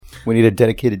We need a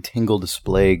dedicated Tingle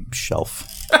display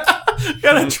shelf.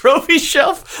 Got a trophy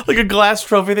shelf, like a glass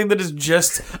trophy thing that is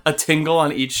just a Tingle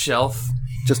on each shelf.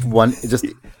 Just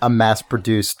a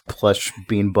mass-produced plush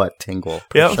bean butt Tingle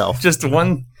per shelf. Just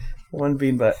one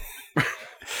bean butt.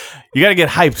 You got to get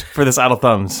hyped for this Idle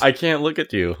Thumbs. I can't look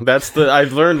at you.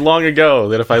 I've learned long ago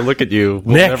that if I look at you,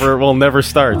 we'll never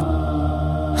start.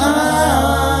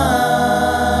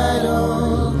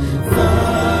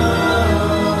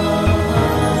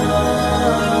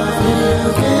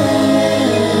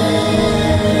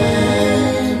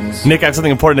 Nick, I have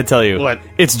something important to tell you. What?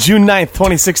 It's June 9th,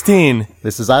 2016.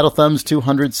 This is Idle Thumbs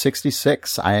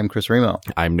 266. I am Chris Remo.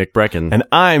 I'm Nick Brecken. And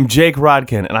I'm Jake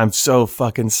Rodkin, and I'm so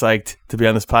fucking psyched to be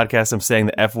on this podcast. I'm saying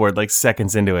the F word like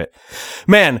seconds into it.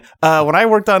 Man, when I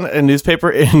worked on a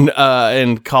newspaper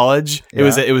in college, it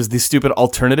was the stupid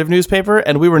alternative newspaper,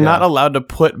 and we were not allowed to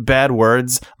put bad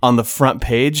words on the front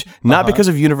page, not because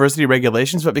of university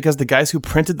regulations, but because the guys who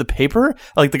printed the paper,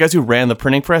 like the guys who ran the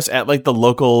printing press at like the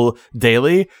local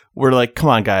daily, were like, come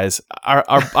on, guys,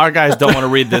 our guys don't want to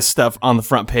read this stuff on the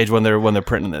front page when they're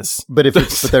printing this. But but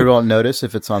they won't notice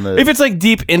if it's on the. If it's like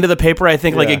deep into the paper, I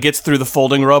think like it gets through the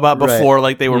folding robot before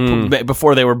like they were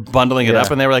before they were bundling it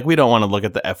up, and they were like, we don't want to look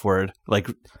at the F word like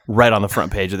right on the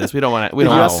front page of this. We don't want to. We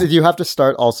don't want. You have to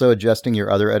start also adjusting your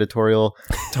other editorial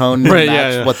tone to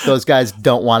match what those guys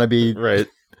don't want to be. Right.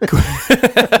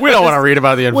 We don't want to read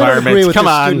about the environment. We don't agree with Come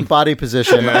the on. student body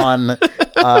position on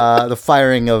the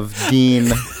firing of Dean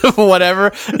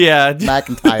whatever. Yeah,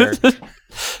 McIntyre.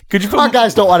 Could you put Our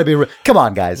guys don't want to be. Come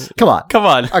on, guys. Come on.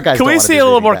 Our guys. Can we don't see be a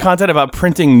little reading more that. content about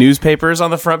printing newspapers on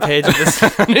the front page of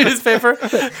this newspaper?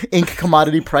 Ink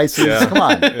commodity prices. Yeah. Come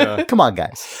on. Come on,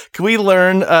 guys. Can we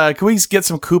learn? Can we get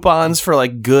some coupons for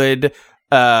like good,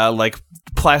 like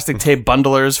plastic tape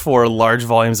bundlers for large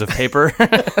volumes of paper?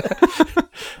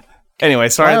 Anyway,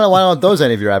 sorry. Why don't those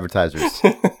any of your advertisers?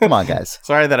 Come on, guys.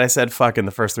 Sorry that I said fuck in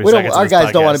the first 3 seconds. Our of this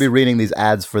guys don't podcast. want to be reading these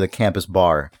ads for the campus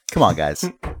bar. Come on, guys.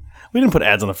 We didn't put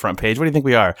ads on the front page. What do you think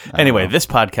we are? Anyway, this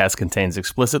podcast contains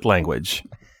explicit language,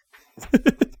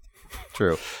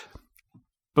 True.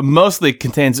 but mostly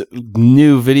contains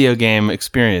new video game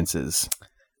experiences.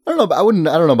 I don't know.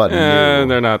 I don't know about new.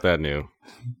 They're not that new.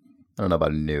 I don't know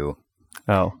about new.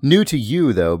 Oh, New to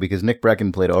you though, because Nick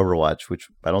Brecken played Overwatch, which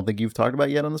I don't think you've talked about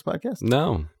yet on this podcast.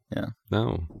 No. Yeah.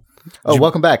 No. Oh,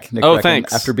 welcome back, Nick. Oh, Brecken,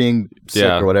 thanks. After being sick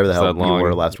or whatever the hell you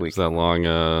were last week. It's that long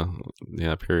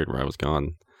period where I was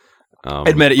gone.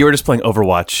 admit it. You were just playing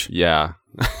Overwatch. Yeah.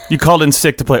 You called in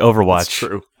sick to play Overwatch. That's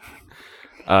true.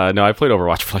 No, I played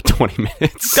Overwatch for like 20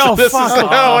 minutes. Oh, This fuck is,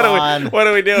 on. what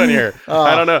are we doing here?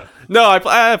 I don't know. No,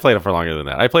 I played it for longer than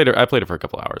that. I played it for a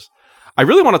couple hours. I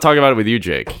really want to talk about it with you,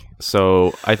 Jake.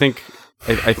 So I think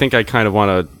I kind of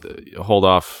want to hold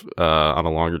off on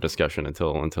a longer discussion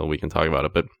until we can talk about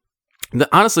it. But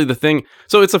honestly, the thing.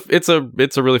 So it's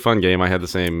a really fun game. I had the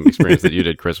same experience that you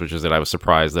did, Chris, which is that I was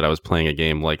surprised that I was playing a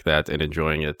game like that and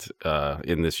enjoying it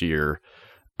in this year.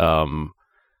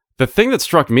 The thing that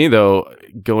struck me, though,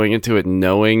 going into it,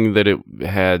 knowing that it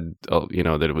had,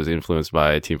 that it was influenced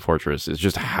by Team Fortress, is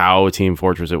just how Team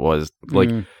Fortress it was. Like,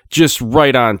 just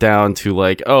right on down to,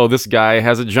 like, oh, this guy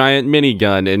has a giant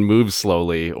minigun and moves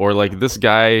slowly. Or, like, this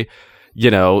guy,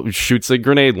 shoots a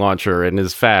grenade launcher and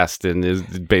is fast and is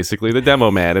basically the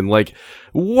demo man. And, like,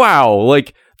 wow,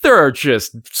 like, there are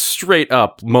just straight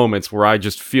up moments where I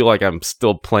just feel like I'm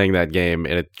still playing that game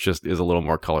and it just is a little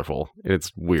more colorful.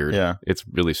 It's weird. Yeah. It's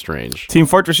really strange. Team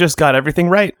Fortress just got everything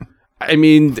right. I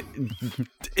mean,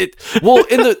 and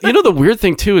the weird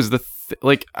thing too is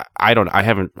I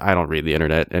don't read the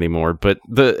internet anymore, but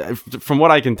from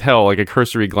what I can tell, like a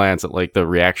cursory glance at like the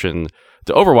reaction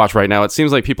to Overwatch right now, it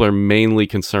seems like people are mainly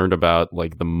concerned about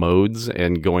like the modes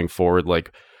and going forward,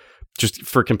 like, just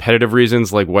for competitive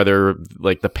reasons, like whether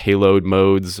like the payload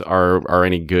modes are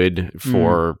any good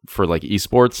for like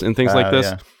esports and things like this.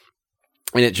 Yeah.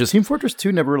 And it just Team Fortress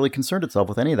 2 never really concerned itself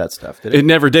with any of that stuff, did it? it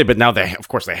never did, but now they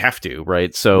have to,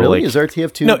 right? So Really? like Is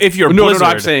RTF2? No, if you're no, Blizzard.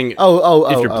 I'm saying if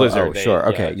you're Blizzard, sure. they-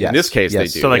 Okay. yeah. Yes. In this case,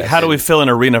 yes. they do. So, like, Yes. how do we fill an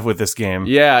arena with this game?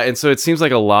 yeah, and so it seems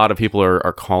like a lot of people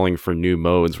are calling for new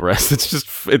modes, whereas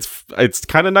it's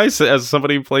kind of nice as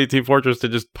somebody who played Team Fortress to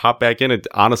just pop back in. It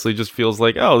honestly just feels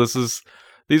like, oh,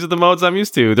 these are the modes I'm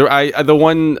used to.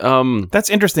 That's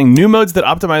interesting. New modes that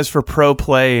optimize for pro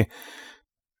play.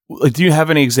 Like, do you have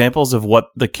any examples of what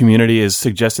the community is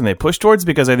suggesting they push towards?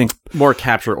 Because I think more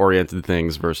capture-oriented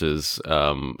things versus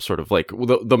sort of like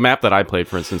the map that I played,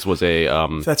 for instance, was a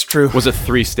that's true. was a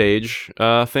 3-stage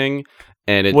thing,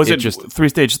 and it Was it it just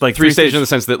 3-stage? Like 3-stage in the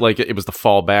sense that like it was the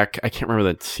fallback. I can't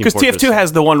remember the Team because Fortress. TF2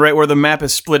 has the one right where the map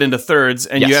is split into thirds,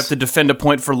 and you Yes. have to defend a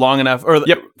point for long enough. Or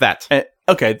Yep, that.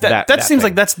 Okay, that seems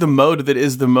like that's the mode that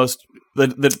is the most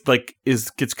that like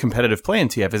gets competitive play in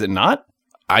TF. Is it not?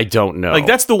 I don't know. Like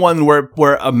that's the one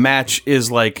where a match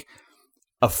is like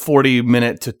a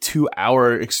 40-minute to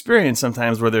 2-hour experience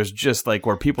sometimes, where there's just like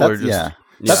where people are just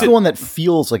That's the one that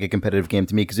feels like a competitive game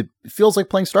to me, because it feels like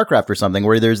playing StarCraft or something,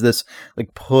 where there's this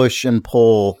like push and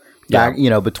pull back,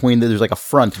 between there's like a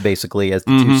front basically as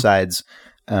the two sides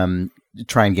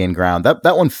try and gain ground.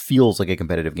 That one feels like a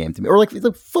competitive game to me, or like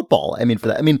football. I mean, for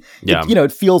that,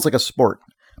 it feels like a sport.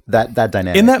 That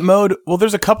dynamic in that mode. Well,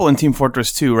 there's a couple in Team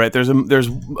Fortress 2, right? There's a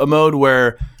mode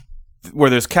where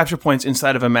there's capture points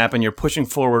inside of a map and you're pushing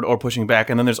forward or pushing back,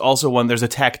 and then there's also there's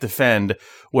attack defend,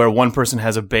 where one person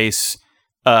has a base.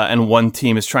 And one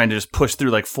team is trying to just push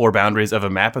through like 4 boundaries of a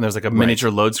map, and there's like a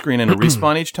miniature load screen and a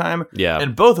respawn each time. Yeah.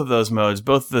 And both of those modes,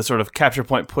 both the sort of capture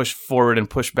point push forward and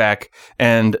push back,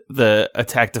 and the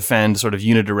attack defend sort of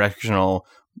unidirectional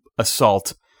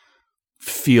assault,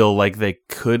 feel like they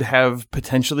could have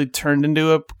potentially turned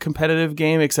into a competitive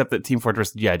game, except that Team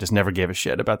Fortress, just never gave a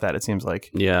shit about that, it seems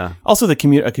like. Yeah. Also, a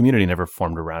community never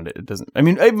formed around it. It doesn't. I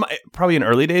mean, probably in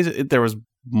early days there was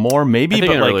more, maybe. I think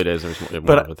but in like, early days there was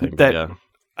more of a thing.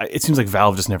 It seems like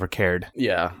Valve just never cared.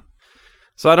 Yeah.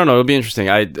 So I don't know. It'll be interesting.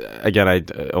 I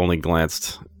only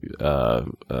glanced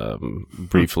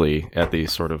briefly at the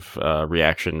sort of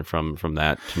reaction from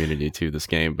that community to this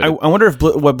game. But I wonder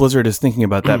what Blizzard is thinking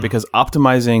about that, because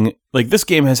optimizing, like, this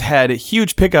game has had a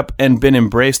huge pickup and been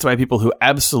embraced by people who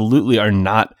absolutely are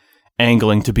not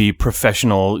angling to be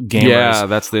professional gamers. Yeah,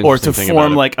 that's the or to interesting thing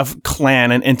form about like a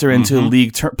clan and enter into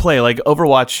league play. Like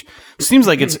Overwatch seems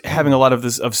like it's having a lot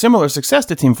of similar success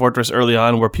to Team Fortress early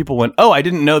on, where people went, "Oh, I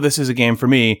didn't know this is a game for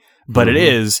me, but it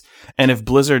is." And if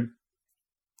Blizzard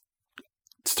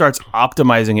starts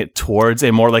optimizing it towards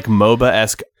a more like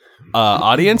MOBA-esque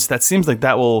audience, that seems like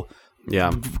that will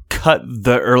cut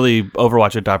the early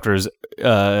Overwatch adopters,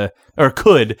 or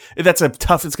could. It's going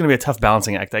to be a tough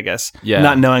balancing act, I guess. Yeah.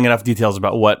 Not knowing enough details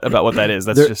about what that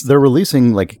is. They're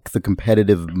releasing like the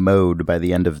competitive mode by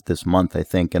the end of this month, I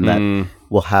think, and that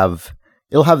it'll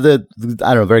have the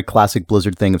very classic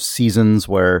Blizzard thing of seasons,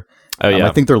 where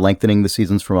I think they're lengthening the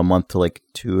seasons from a month to like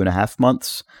 2.5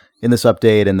 months in this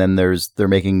update, and then they're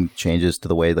making changes to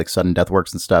the way like sudden death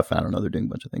works and stuff. I don't know, they're doing a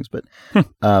bunch of things, but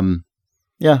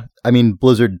I mean,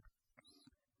 Blizzard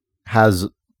has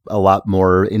a lot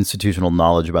more institutional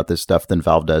knowledge about this stuff than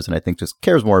Valve does, and I think just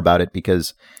cares more about it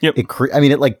because it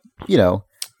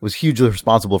was hugely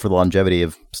responsible for the longevity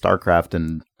of StarCraft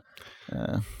and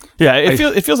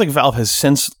it feels like Valve has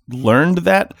since learned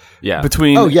that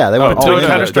between they went all in.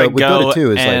 Counter-Strike Go Dota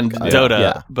 2 is and like,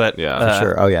 Dota, but for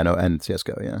sure. And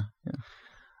CS:GO,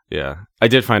 Yeah, I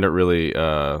did find it really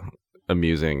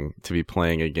amusing to be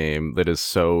playing a game that is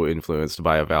so influenced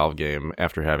by a Valve game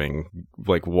after having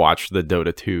like watched the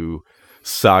Dota 2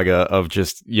 saga of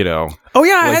just, I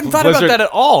hadn't thought about that at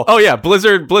all. Oh yeah,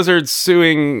 Blizzard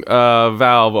suing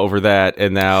Valve over that,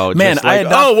 and now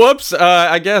whoops,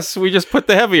 I guess we just put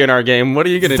the heavy in our game. What are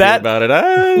you going to do about it?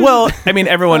 Well, I mean,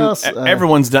 everyone's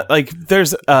done, like,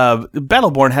 there's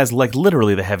Battleborn has like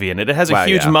literally the heavy in it. It has a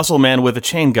huge muscle man with a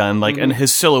chain gun, like, and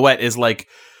his silhouette is like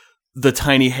the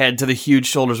tiny head to the huge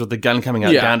shoulders with the gun coming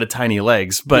out down to tiny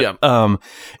legs. But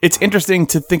it's interesting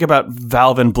to think about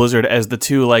Valve and Blizzard as the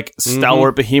two like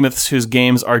stalwart behemoths whose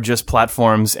games are just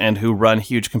platforms and who run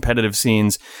huge competitive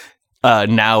scenes.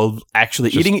 Now actually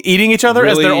eating each other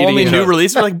really as their only new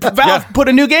release. They're like, Valve put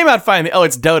a new game out finally. Oh,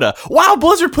 it's Dota. Wow,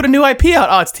 Blizzard put a new IP out.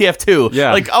 Oh, it's TF2.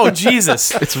 Yeah. Like, oh, Jesus.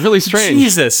 It's really strange.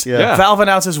 Jesus. Yeah. Valve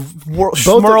announces World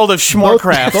of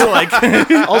Schmorcraft.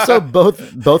 Also,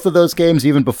 both of those games,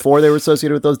 even before they were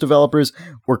associated with those developers,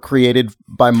 were created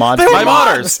by modders. They were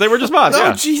modders. They were just mods.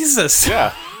 Oh, Jesus.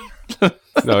 Yeah.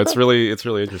 No, it's really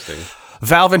interesting.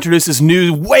 Valve introduces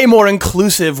new, way more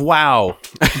inclusive WoW.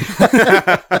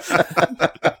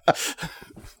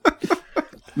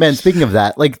 Man, speaking of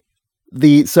that,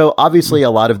 so obviously a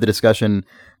lot of the discussion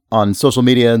on social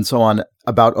media and so on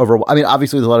about Overwatch. I mean,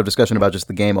 obviously there's a lot of discussion about just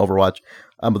the game Overwatch,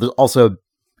 but there's also,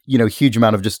 huge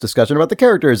amount of just discussion about the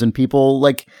characters and people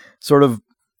like sort of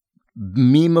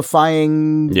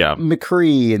memifying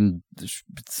McCree and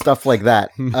stuff like that.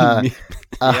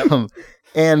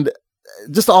 And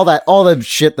just all the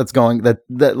shit that's going that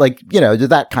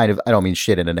kind of, I don't mean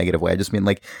shit in a negative way. I just mean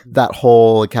like that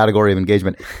whole category of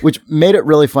engagement, which made it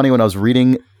really funny when I was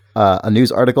reading a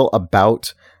news article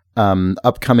about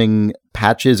upcoming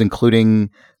patches, including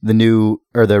the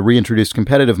reintroduced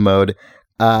competitive mode,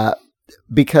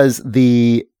 because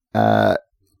the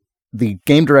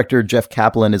game director, Jeff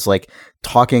Kaplan, is like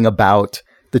talking about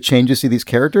the changes to these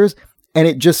characters. And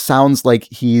it just sounds like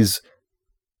he's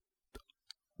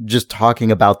just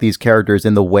talking about these characters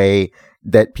in the way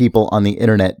that people on the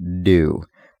internet do.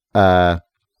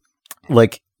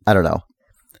 Like, I don't know.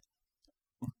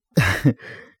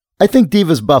 I think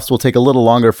Diva's buffs will take a little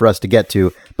longer for us to get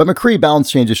to, but McCree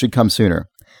balance changes should come sooner.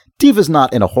 Diva's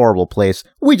not in a horrible place,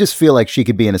 we just feel like she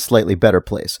could be in a slightly better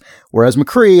place. Whereas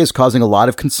McCree is causing a lot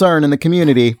of concern in the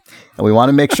community, and we want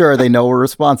to make sure they know we're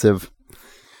responsive.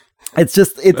 It's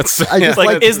just, I just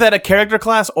like, is that a character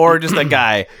class or just a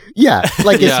guy? Yeah,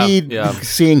 like, is he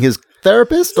seeing his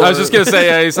therapist? Or? I was just going to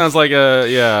say, he sounds like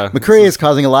McCree is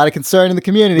causing a lot of concern in the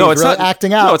community. No, it's really not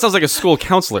acting out. No, it sounds like a school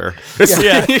counselor.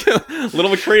 Yeah.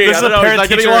 Little McCree, I don't know, he's not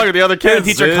getting along with the other kids.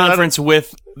 Teacher conference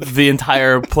with the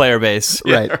entire player base.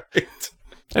 Right.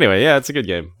 Anyway, it's a good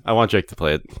game. I want Jake to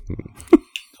play it.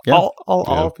 Yeah.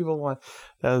 All people want.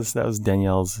 That was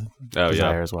Danielle's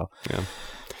desire as well. Yeah.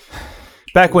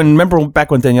 Back when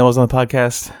Danielle was on the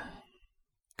podcast?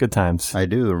 Good times. I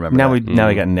do remember. Now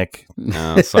we got Nick.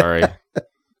 No, sorry.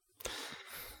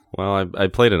 Well, I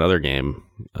played another game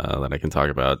that I can talk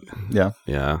about. Yeah.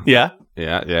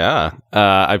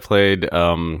 I played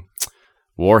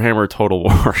Warhammer Total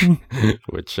War,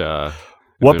 which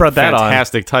what brought that on?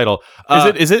 Fantastic title.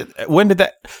 Is it? When did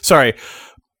that? Sorry.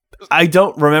 I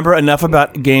don't remember enough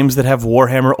about games that have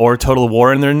Warhammer or Total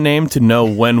War in their name to know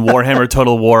when Warhammer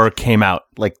Total War came out.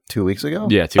 Like 2 weeks ago?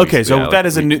 Yeah, 2 weeks ago. Okay, so that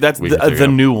is the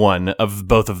new one of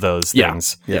both of those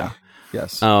things. Yeah.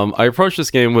 Yes. I approached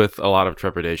this game with a lot of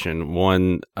trepidation.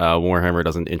 One, Warhammer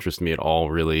doesn't interest me at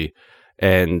all, really.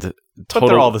 But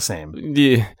they're all the same.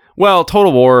 Yeah. Well,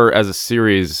 Total War as a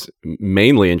series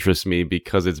mainly interests me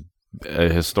because it's a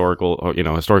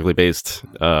historically based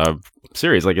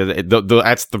series. Like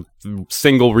that's the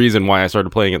single reason why I started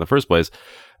playing it in the first place.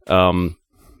 And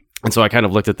so I kind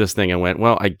of looked at this thing and went,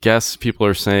 well, I guess people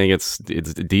are saying it's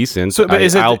decent. So, but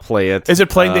I'll play it. Is it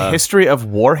playing the history of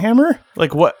Warhammer?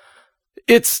 Like what?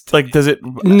 It's like, does it?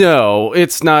 No,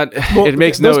 it's not. Well, it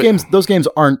makes those games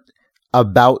aren't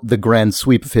about the grand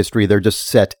sweep of history. They're just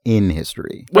set in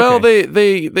history. Well,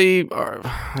 they are.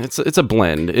 It's a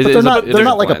blend. But they're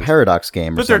not like a Paradox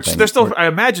game. But they're still, I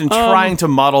imagine, trying to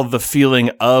model the feeling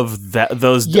of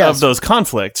those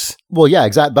conflicts. Well, yeah,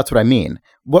 exactly. That's what I mean.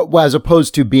 As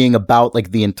opposed to being about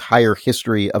like the entire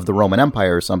history of the Roman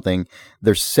Empire or something,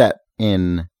 they're set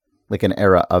in like an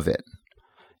era of it.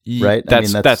 Right.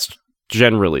 That's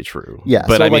generally true. Yeah,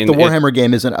 but so the Warhammer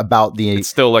game isn't about the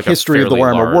history of the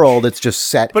Warhammer world. It's just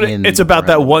set in... But it's about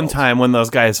that one time when those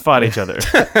guys fought each other.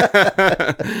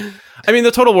 I mean,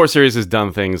 the Total War series has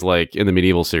done things like, in the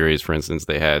medieval series, for instance,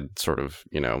 they had sort of,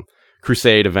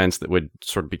 crusade events that would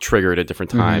sort of be triggered at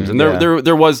different times. And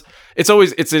there was... It's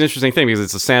an interesting thing because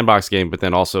it's a sandbox game, but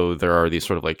then also there are these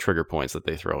sort of like trigger points that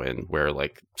they throw in where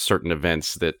like certain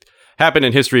events that happen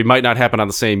in history might not happen on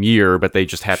the same year, but they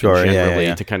just happen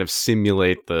generally to kind of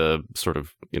simulate the sort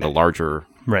of larger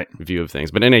view of things.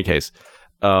 But in any case,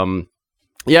 I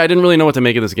didn't really know what to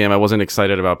make of this game. I wasn't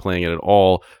excited about playing it at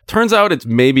all. Turns out it's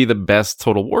maybe the best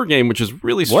Total War game, which is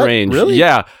really strange. What? Really?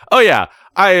 Yeah. Oh yeah.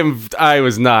 I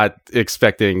was not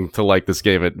expecting to like this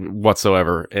game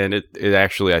whatsoever, and it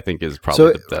actually I think is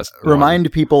probably the best.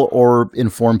 Remind people or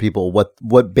inform people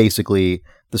what basically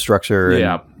the structure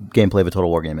and gameplay of a Total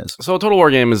War game is. So a Total War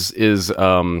game is it's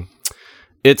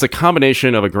a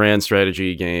combination of a grand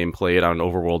strategy game played on an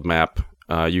overworld map.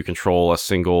 You control a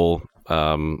single,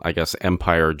 I guess,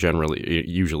 empire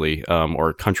usually,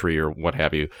 or country or what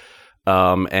have you.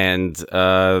 And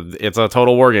it's a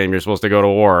Total War game. You're supposed to go to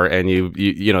war, and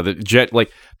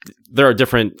there are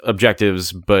different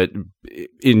objectives, but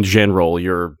in general,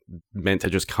 you're meant to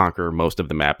just conquer most of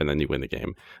the map, and then you win the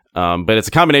game. But it's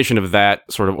a combination of that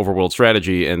sort of overworld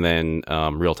strategy and then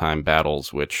real-time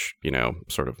battles, which,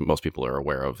 sort of most people are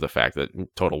aware of the fact that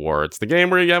Total War, it's the game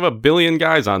where you have 1 billion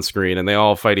guys on screen, and they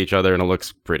all fight each other, and it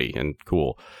looks pretty and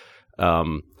cool.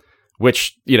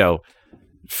 Which,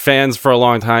 fans for a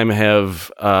long time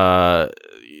have,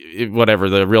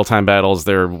 the real-time battles,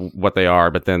 they're what they are,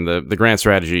 but then the grand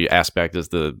strategy aspect is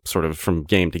the sort of from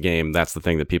game to game, that's the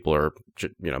thing that people are,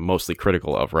 mostly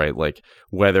critical of, right? Like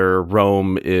whether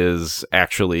Rome is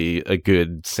actually a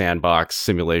good sandbox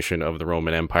simulation of the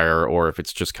Roman Empire, or if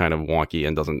it's just kind of wonky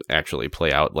and doesn't actually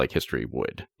play out like history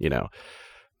would,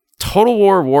 Total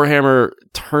War Warhammer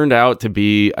turned out to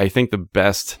be, I think, the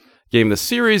best game in the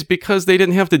series because they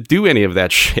didn't have to do any of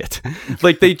that shit.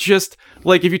 Like they just,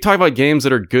 like if you talk about games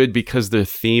that are good because their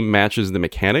theme matches the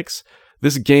mechanics,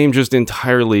 this game just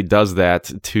entirely does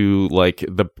that to like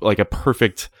a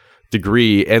perfect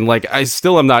degree. And like I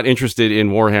still am not interested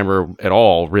in Warhammer at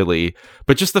all, really.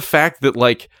 But just the fact that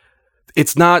like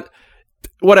it's not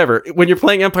whatever. When you're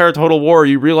playing Empire Total War,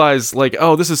 you realize like,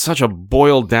 oh, this is such a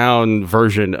boiled down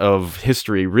version of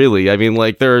history, really. I mean,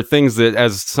 like there are things that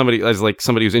as somebody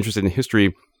who's interested in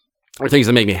history are things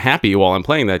that make me happy while I'm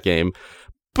playing that game.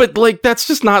 But like that's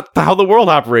just not how the world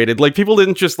operated. Like people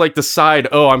didn't just like decide,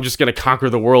 oh, I'm just going to conquer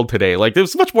the world today. Like it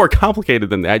was much more complicated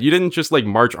than that. You didn't just like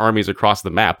march armies across the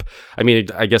map. I mean,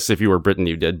 I guess if you were Britain,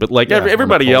 you did. But like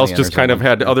everybody else just kind of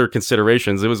had other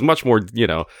considerations. It was much more,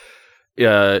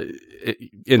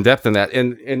 in depth in that,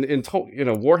 and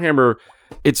Warhammer,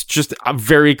 it's just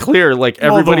very clear. Like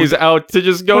everybody's out to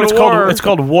just go to war. It's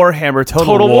called Warhammer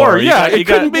Total War. Yeah, it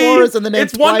couldn't be. It's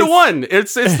 1-to-1.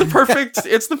 It's the perfect.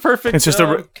 It's the perfect. It's just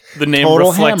the name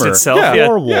reflects Hammer. itself. Yeah.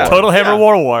 War. Total Hammer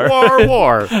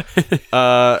War.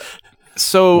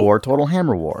 So Total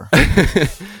Hammer War.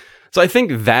 So I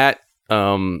think that.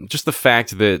 Just the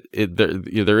fact that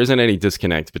there isn't any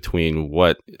disconnect between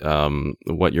what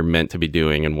you're meant to be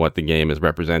doing and what the game is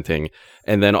representing,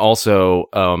 and then also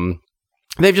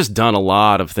they've just done a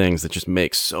lot of things that just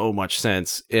make so much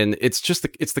sense, and it's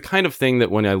the kind of thing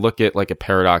that when I look at like a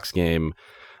Paradox game,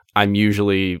 I'm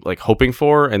usually like hoping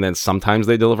for, and then sometimes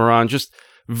they deliver on just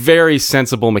very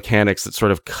sensible mechanics that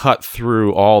sort of cut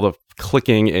through all the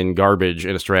clicking and garbage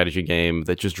in a strategy game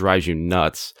that just drives you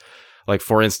nuts. Like,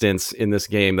 for instance, in this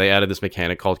game, they added this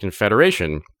mechanic called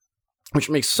Confederation,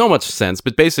 which makes so much sense.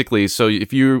 But basically, so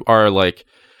if you are like,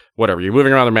 whatever, you're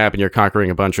moving around the map and you're conquering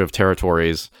a bunch of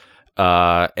territories,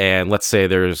 and let's say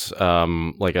there's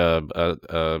like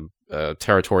a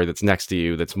territory that's next to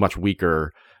you that's much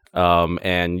weaker,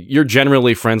 and you're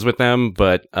generally friends with them,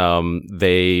 but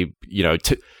they,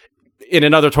 in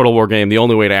another Total War game, the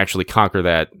only way to actually conquer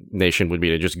that nation would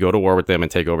be to just go to war with them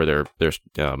and take over their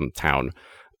town.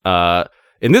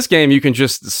 In this game, you can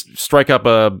just strike up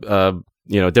a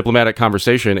diplomatic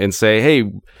conversation and say,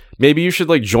 hey, maybe you should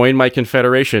like join my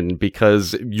confederation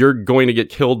because you're going to get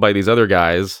killed by these other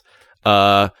guys.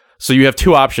 So you have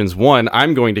two options. One,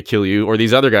 I'm going to kill you, or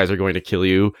these other guys are going to kill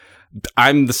you.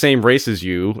 I'm the same race as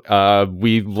you.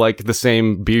 We like the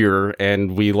same beer,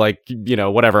 and we like,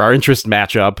 whatever, our interests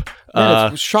match up.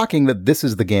 It's shocking that this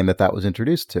is the game that was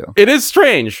introduced to. It is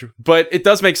strange, but it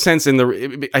does make sense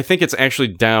I think it's actually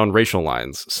down racial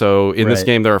lines. So in this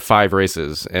game, there are 5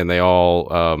 races, and they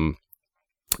all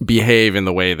behave in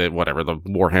the way that whatever the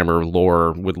Warhammer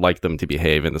lore would like them to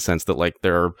behave, in the sense that like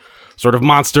they're sort of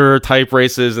monster type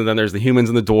races, and then there's the humans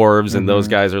and the dwarves, and those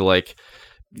guys are like,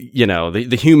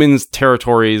 the humans'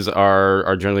 territories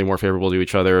are generally more favorable to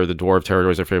each other. The dwarf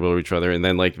territories are favorable to each other. And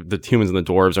then, like, the humans and the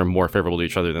dwarves are more favorable to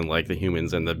each other than, like, the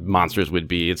humans and the monsters would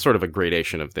be. It's sort of a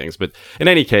gradation of things. But in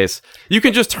any case, you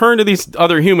can just turn to these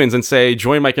other humans and say,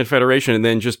 join my confederation, and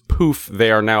then just poof,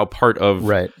 they are now part of...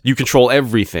 Right. You control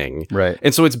everything. Right.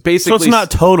 And so it's basically... So it's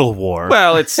not Total War.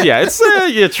 Well, it's true.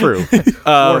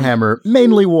 Warhammer,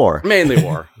 mainly war. Mainly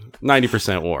war.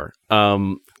 90% war.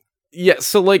 Yeah,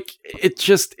 so like it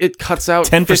cuts out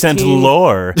 10%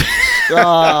 lore.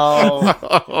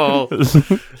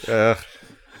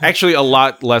 Actually, a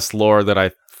lot less lore than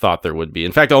I thought there would be.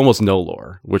 In fact, almost no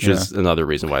lore, which is another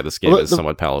reason why this game is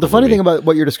somewhat palatable. The funny thing about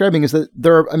what you're describing is that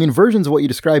there are, versions of what you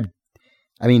described,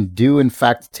 do in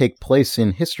fact take place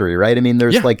in history, right?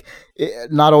 There's like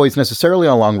not always necessarily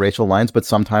along racial lines, but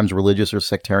sometimes religious or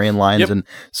sectarian lines, and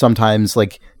sometimes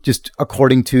like just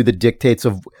according to the dictates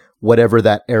of whatever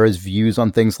that era's views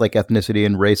on things like ethnicity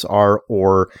and race are,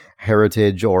 or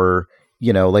heritage, or,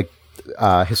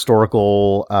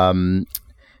 historical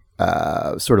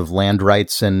sort of land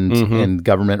rights and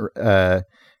government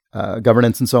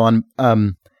governance and so on.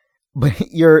 But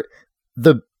your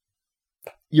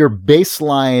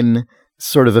baseline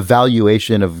sort of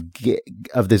evaluation of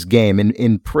this game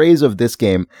in praise of this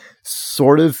game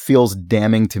sort of feels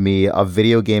damning to me of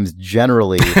video games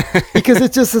generally, because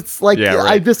it's like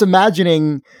I'm just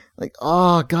imagining like,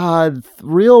 oh god,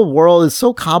 real world is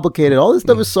so complicated, all this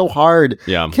stuff is so hard,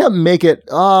 can't make it,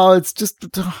 it's just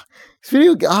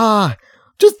video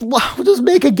just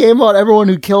make a game about everyone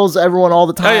who kills everyone all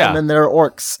the time and they're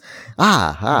orcs.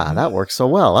 That works so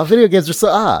well. Video games are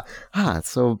so it's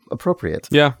so appropriate.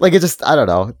 Yeah. Like it just, I don't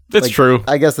know. It's true.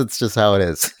 I guess it's just how it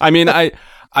is. I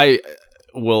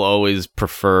will always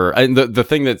prefer, and the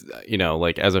thing that,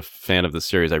 like as a fan of the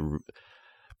series,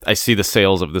 I see the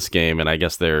sales of this game, and I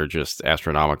guess they're just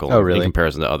astronomical in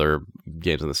comparison to other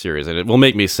games in the series. And it will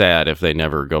make me sad if they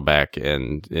never go back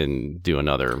and do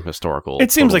another historical.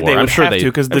 It seems like they would have to,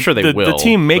 because the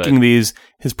team making these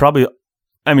is probably,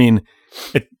 I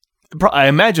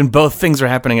imagine both things are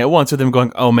happening at once, with them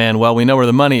going, oh man, well, we know where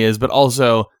the money is, but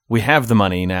also we have the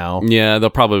money now. Yeah, they'll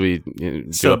probably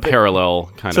do a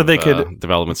parallel kind of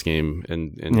development scheme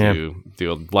and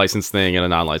do a license thing and a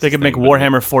non-license. They could make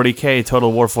Warhammer 40K,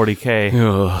 Total War 40K.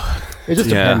 It just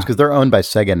depends because they're owned by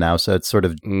Sega now, so it's sort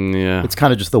of it's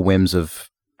kind of just the whims of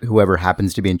whoever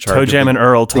happens to be in charge. ToeJam and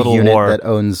Earl, Total War that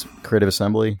owns Creative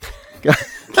Assembly.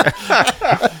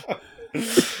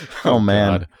 Oh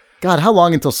man, God, how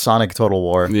long until Sonic Total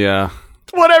War? Yeah.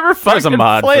 Whatever, there's a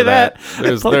mod play for that.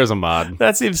 There's a mod.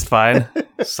 That seems fine.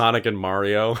 Sonic and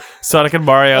Mario. At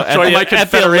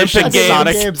the Olympic Games.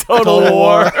 Sonic Total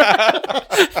War.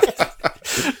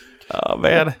 Oh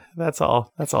man, that's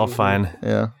all fine.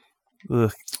 Yeah.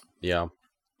 Ugh. Yeah.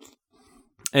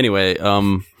 Anyway,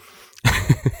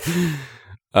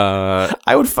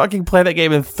 I would fucking play that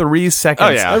game in 3 seconds.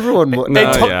 Oh yeah, everyone would.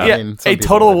 A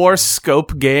Total War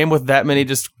scope game with that many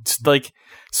just like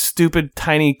stupid,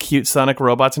 tiny, cute Sonic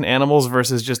robots and animals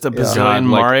versus just a bazillion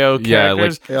Mario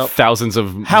characters. Yeah, like thousands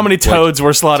of. How many toads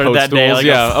were slaughtered that day? Like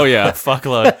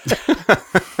fuckload.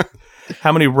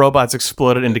 How many robots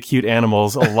exploded into cute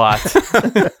animals? A lot.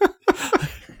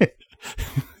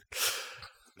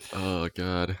 Oh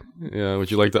god. Yeah.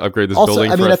 Would you like to upgrade this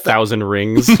building for 1,000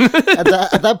 rings? At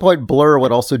that point, Blur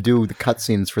would also do the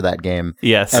cutscenes for that game.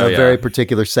 Yes. And a very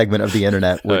particular segment of the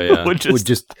internet would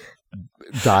just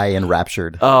die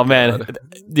enraptured. Oh man,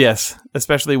 yes,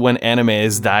 especially when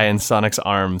animes die in Sonic's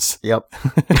arms. Yep.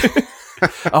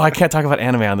 Oh, I can't talk about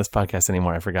anime on this podcast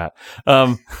anymore. I forgot.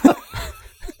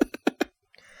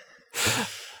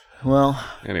 Well,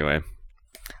 anyway,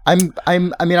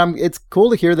 it's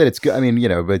cool to hear that it's good. I mean,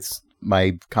 it's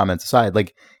my comments aside,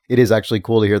 like it is actually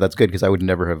cool to hear that's good because I would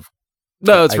never have.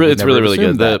 No, it's really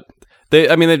good.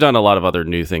 They've done a lot of other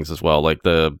new things as well. Like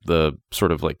the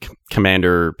sort of like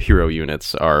commander hero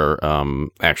units are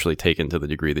actually taken to the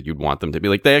degree that you'd want them to be.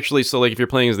 Like they actually, so like if you're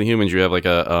playing as the humans, you have like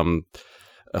a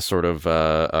sort of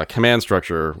a command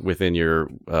structure within your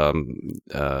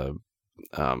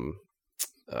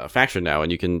faction now,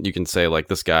 and you can say like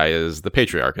this guy is the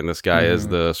patriarch and this guy is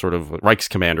the sort of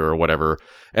Reichscommander or whatever,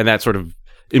 and that sort of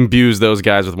imbues those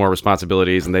guys with more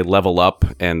responsibilities, and they level up,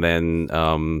 and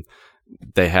then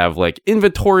they have like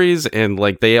inventories, and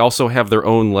like they also have their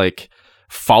own like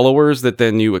followers that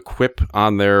then you equip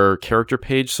on their character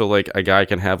page. So like a guy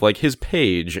can have like his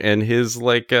page and his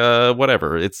like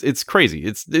whatever. It's crazy.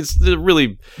 It's a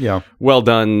really well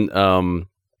done,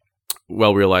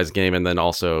 well realized game, and then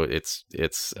also it's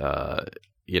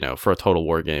for a Total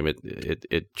War game,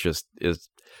 it just is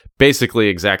basically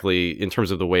exactly in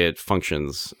terms of the way it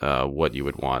functions what you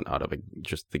would want out of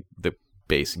just the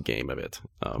base game of it.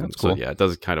 That's cool. So yeah, it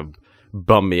does kind of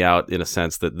bum me out in a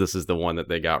sense that this is the one that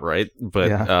they got right,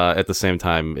 but at the same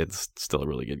time it's still a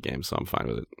really good game, so I'm fine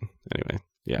with it. Anyway,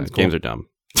 games are dumb.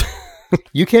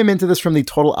 You came into this from the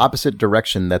total opposite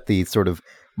direction that the sort of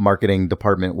marketing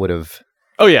department would have.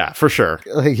 Oh yeah, for sure.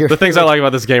 The things I like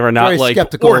about this game are not like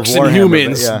orcs and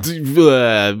humans.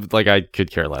 Like I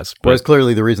could care less. But whereas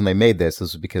clearly the reason they made this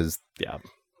is because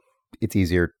it's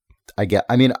easier.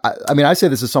 I mean, I say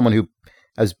this as someone who,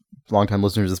 as longtime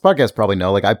listeners of this podcast probably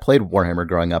know, like I played Warhammer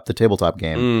growing up, the tabletop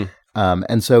game.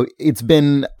 And so it's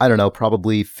been, I don't know,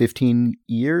 probably 15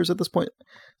 years at this point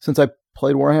since I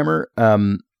played Warhammer.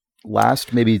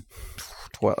 Last maybe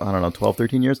 12,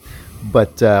 13 years.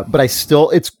 But I still,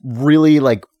 it's really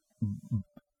like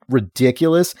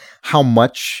ridiculous how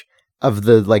much of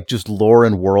the like just lore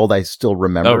and world I still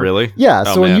remember. Oh, really? Yeah.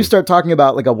 So when you start talking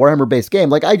about like a Warhammer based game,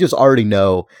 like I just already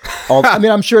know all. I mean,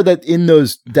 I'm sure that in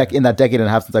that decade and a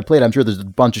half since I played, I'm sure there's a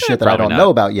bunch of shit that I don't know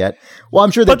about yet. Well,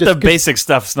 I'm sure that the basic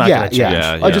stuff's not going to change.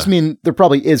 Yeah. I just mean there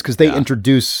probably is because they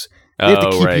introduce. They have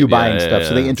to keep you buying stuff,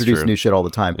 so they introduce new shit all the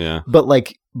time. Yeah.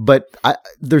 But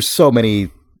there's so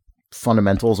many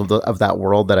fundamentals of that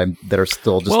world that are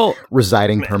still just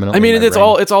residing permanently. I mean, it's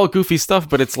all goofy stuff,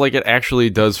 but it's like it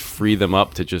actually does free them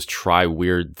up to just try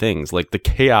weird things, like the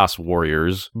Chaos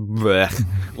Warriors.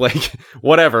 Like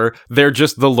whatever, they're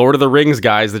just the Lord of the Rings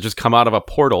guys that just come out of a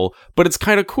portal. But it's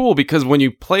kind of cool because when you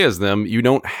play as them, you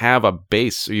don't have a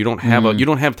base, or you don't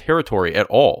have territory at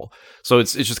all. So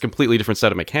it's just a completely different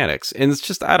set of mechanics, and it's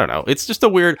just I don't know. It's just a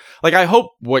weird. Like I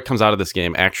hope what comes out of this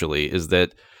game actually is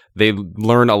that they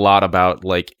learn a lot about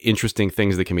like interesting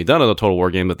things that can be done in a Total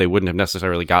War game that they wouldn't have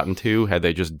necessarily gotten to had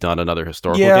they just done another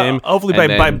historical game. Hopefully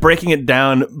by breaking it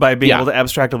down, by being able to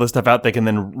abstract all this stuff out, they can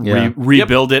then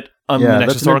rebuild it on the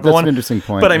next historical one. That's an interesting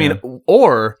point. But I mean,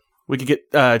 or we could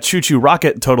get Choo Choo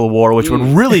Rocket Total War, which would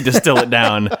really distill it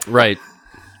down. Right.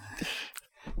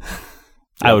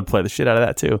 I would play the shit out of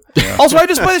that too. Yeah. Also, I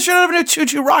just played the shit out of a new Choo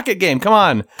Choo Rocket game. Come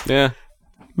on. Yeah.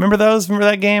 Remember those? Remember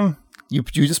that game? You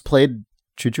just played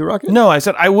Choo Choo Rocket? No, I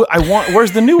said I want.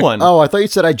 Where's the new one? Oh, I thought you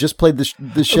said I just played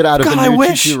the shit out of the new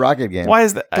Choo Choo Rocket game. Why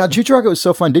is that? God, Choo Choo Rocket was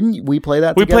so fun. Didn't we play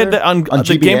that? We together? played that on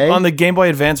the Game Boy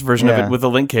Advance version of it with the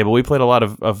link cable. We played a lot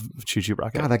of Choo Choo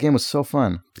Rocket. God, that game was so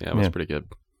fun. Yeah, it was pretty good.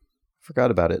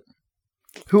 Forgot about it.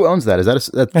 Who owns that? Is that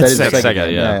that is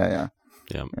Sega? Yeah.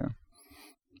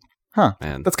 Huh.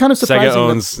 Man, that's kind of surprising. Sega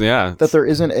owns that there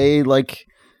isn't a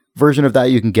version of that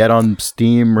you can get on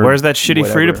Steam. Or where's that shitty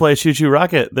free to play Choo Choo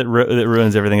Rocket that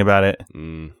ruins everything about it?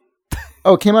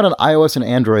 Oh, it came out on iOS and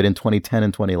Android in 2010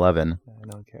 and 2011. No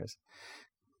one cares.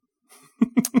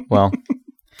 Well,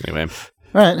 anyway,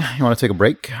 all right. You want to take a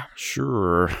break?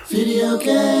 Sure. Video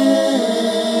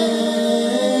games.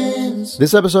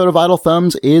 This episode of Idle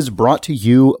Thumbs is brought to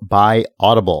you by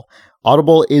Audible.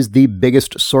 Audible is the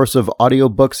biggest source of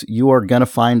audiobooks you are going to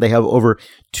find. They have over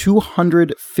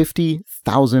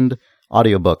 250,000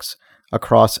 audiobooks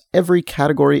across every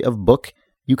category of book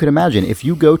you could imagine. If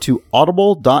you go to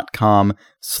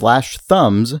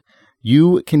audible.com/thumbs,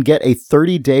 you can get a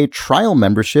 30-day trial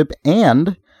membership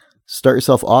and start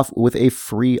yourself off with a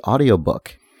free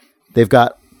audiobook. They've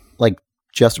got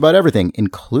just about everything,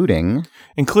 including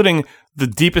the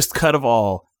deepest cut of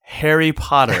all, Harry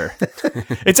Potter.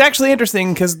 It's actually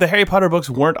interesting because the Harry Potter books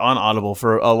weren't on Audible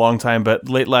for a long time, but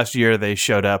late last year they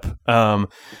showed up.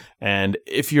 And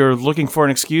if you're looking for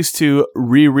an excuse to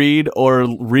reread or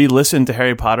re-listen to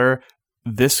Harry Potter,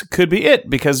 this could be it,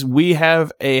 because we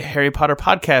have a Harry Potter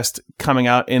podcast coming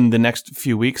out in the next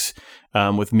few weeks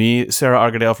with me, Sarah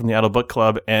Argadale from the Idle Book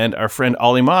Club, and our friend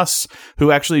Ollie Moss,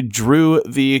 who actually drew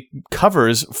the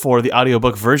covers for the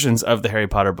audiobook versions of the Harry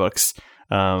Potter books.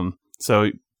 So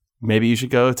maybe you should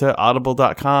go to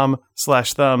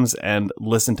audible.com/thumbs and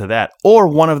listen to that, or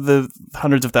one of the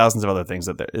hundreds of thousands of other things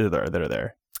that are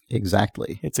there.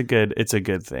 Exactly. It's a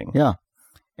good thing. Yeah.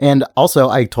 And also,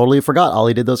 I totally forgot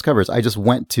Ollie did those covers. I just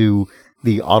went to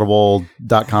the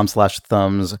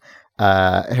audible.com/thumbs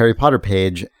Harry Potter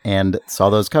page and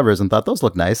saw those covers and thought those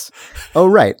look nice. Oh,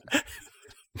 right.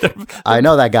 I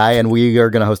know that guy, and we are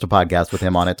going to host a podcast with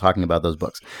him on it talking about those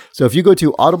books. So if you go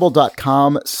to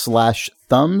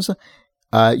audible.com/thumbs,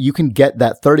 you can get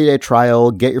that 30-day trial,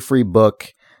 get your free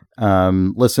book,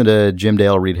 listen to Jim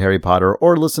Dale read Harry Potter,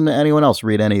 or listen to anyone else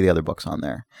read any of the other books on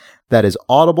there. That is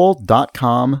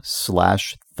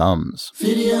audible.com/thumbs.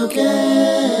 Video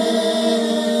games.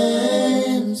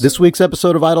 This week's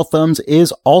episode of Idle Thumbs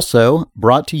is also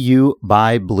brought to you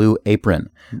by Blue Apron.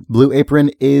 Blue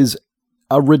Apron is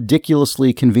a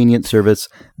ridiculously convenient service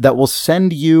that will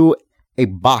send you a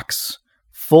box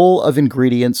full of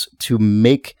ingredients to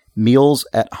make meals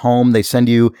at home. They send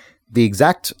you the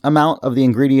exact amount of the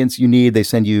ingredients you need. They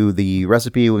send you the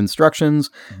recipe with instructions.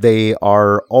 They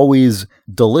are always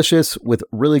delicious with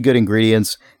really good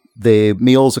ingredients. The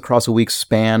meals across a week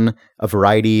span a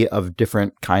variety of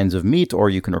different kinds of meat, or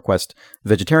you can request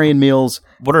vegetarian meals.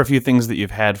 What are a few things that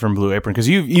you've had from Blue Apron? Because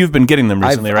you've been getting them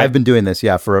recently, right? I've been doing this,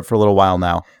 for a little while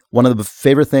now. One of the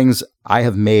favorite things I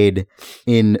have made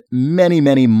in many,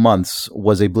 many months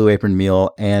was a Blue Apron meal,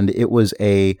 and it was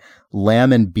a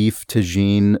lamb and beef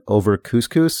tagine over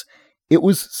couscous. It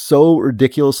was so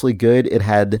ridiculously good. It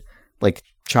had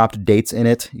chopped dates in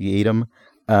it. You eat them.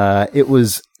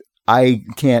 I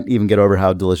can't even get over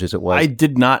how delicious it was. I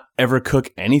did not ever cook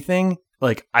anything.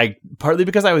 Partly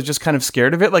because I was just kind of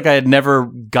scared of it. I had never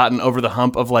gotten over the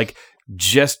hump of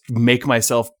just make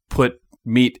myself put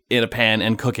meat in a pan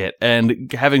and cook it. And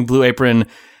having Blue Apron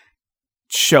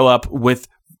show up with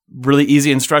really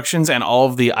easy instructions and all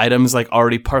of the items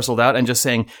already parceled out, and just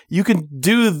saying, you can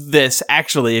do this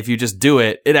actually if you just do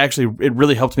it. It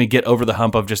really helped me get over the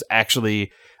hump of just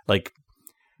actually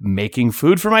making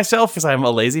food for myself, because I'm a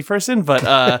lazy person, but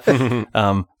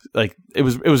it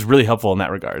was really helpful in that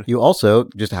regard. You also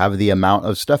just have the amount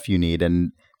of stuff you need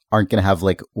and aren't going to have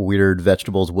weird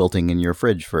vegetables wilting in your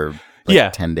fridge for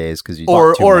 10 days because you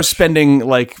bought too much. Spending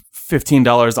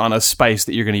 $15 on a spice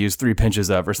that you're going to use 3 pinches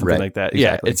of or something like that.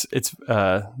 Exactly. Yeah, it's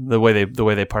the way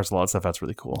they parcel all that stuff out's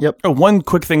really cool. Yep. One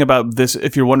quick thing about this,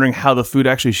 if you're wondering how the food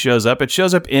actually shows up, it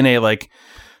shows up in a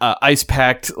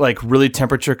ice-packed, really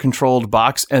temperature-controlled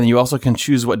box, and you also can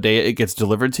choose what day it gets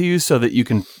delivered to you so that you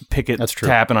can pick it to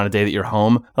happen on a day that you're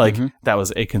home. That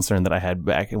was a concern that I had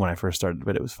back when I first started,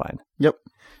 but it was fine. Yep.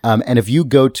 And if you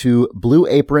go to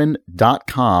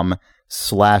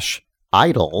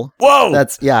blueapron.com/idle. Whoa!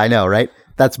 I know, right?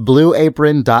 That's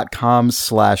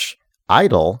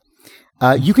blueapron.com/idle.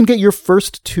 You can get your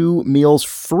first 2 meals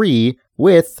free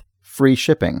with free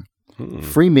shipping.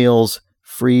 Free meals,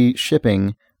 free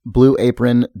shipping.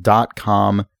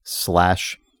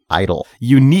 blueapron.com/idle.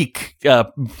 Unique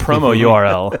promo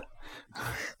URL.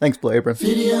 Thanks, Blue Apron.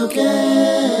 Video game.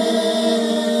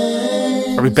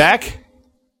 Are we back?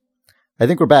 I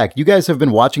think we're back. You guys have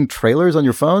been watching trailers on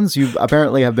your phones. You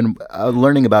apparently have been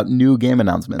learning about new game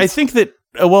announcements. I think that,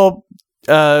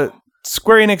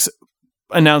 Square Enix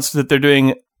announced that they're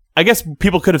doing, I guess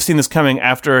people could have seen this coming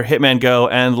after Hitman Go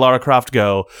and Lara Croft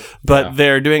Go, but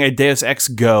they're doing a Deus Ex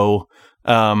Go.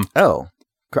 I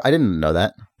didn't know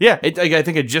that. Yeah, I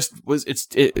think it just was.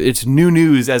 It's new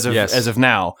news as of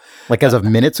now. Like as of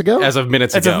minutes ago. As of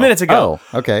minutes ago.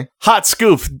 Oh, okay. Hot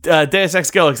scoop. Deus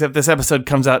Ex Go. Except this episode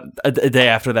comes out a day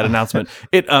after that announcement.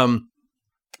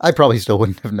 I probably still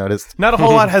wouldn't have noticed. Not a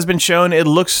whole lot has been shown. It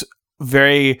looks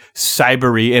very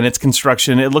cybery in its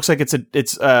construction. It looks like it's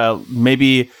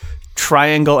maybe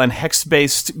triangle and hex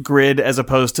based grid as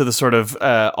opposed to the sort of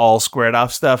all squared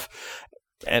off stuff.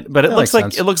 But it looks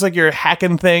like you're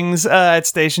hacking things at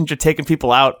stations. You're taking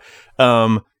people out.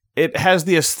 It has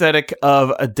the aesthetic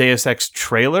of a Deus Ex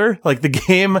trailer. Like the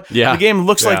game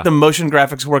looks like the motion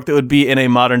graphics work that would be in a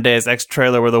modern Deus Ex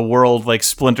trailer, where the world like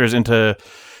splinters into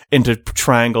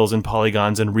triangles and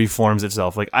polygons and reforms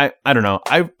itself. Like I don't know.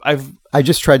 I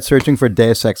just tried searching for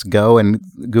Deus Ex Go, and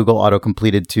Google auto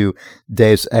completed to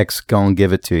Deus Ex Gon'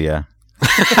 Give It To Ya.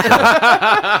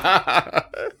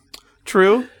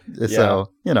 True. So,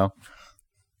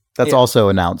 that's also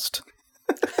announced.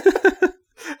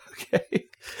 Okay.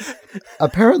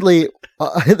 Apparently,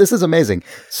 this is amazing.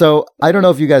 So, I don't know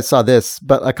if you guys saw this,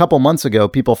 but a couple months ago,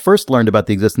 people first learned about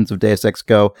the existence of Deus Ex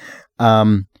Go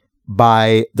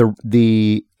by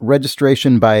the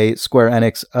registration by Square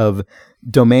Enix of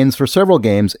domains for several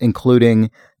games,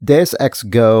 including Deus Ex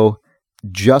Go,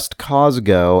 Just Cause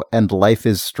Go, and Life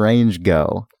is Strange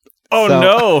Go. Oh,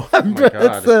 no.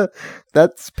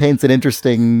 That paints an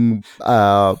interesting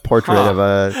portrait of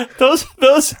a...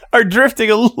 Those are drifting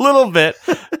a little bit.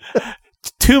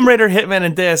 Tomb Raider, Hitman,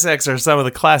 and Deus Ex are some of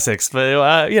the classics,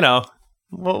 but,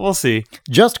 we'll see.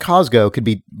 Just Cause Go could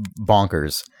be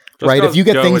bonkers, right? If you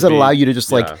get things that allow you to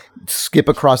just, skip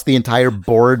across the entire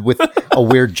board with a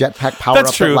weird jetpack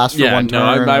power-up that lasts for one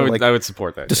turn. I would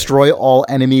support that. Destroy all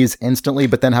enemies instantly,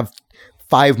 but then have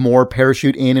 5 more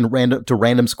parachute in and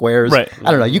random squares. Right.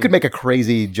 I don't know. You could make a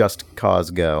crazy Just Cause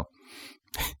Go.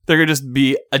 There could just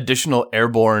be additional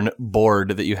airborne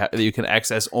board that you can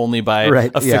access only by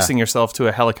affixing yourself to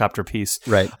a helicopter piece.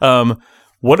 Right.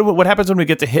 What happens when we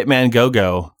get to Hitman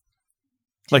Go?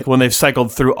 Like when they've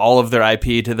cycled through all of their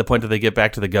IP to the point that they get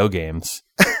back to the Go games.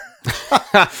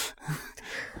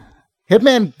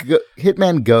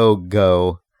 Hitman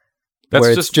Go. That's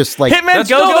where it's just like Hitman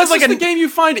Go is like the game you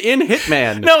find in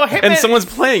Hitman. No, and someone's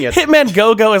playing it. Hitman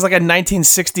Go is like a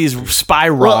 1960s spy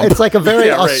romp. Well, it's like a very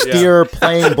austere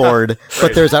playing board,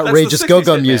 but there's outrageous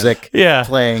go-go music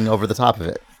playing over the top of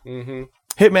it. Mm-hmm.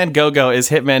 Hitman Go is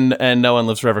Hitman and No One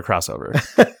Lives Forever crossover.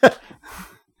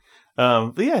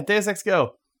 But yeah, Deus Ex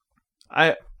Go.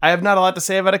 I have not a lot to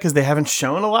say about it because they haven't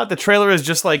shown a lot. The trailer is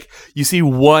just like you see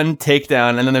one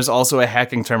takedown, and then there's also a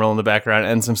hacking terminal in the background,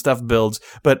 and some stuff builds.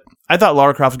 But I thought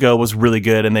Lara Croft Go was really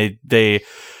good, and they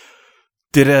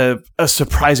did a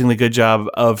surprisingly good job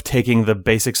of taking the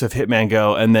basics of Hitman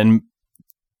Go and then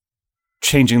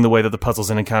changing the way that the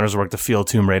puzzles and encounters work to feel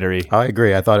Tomb Raider-y. I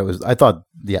agree. I thought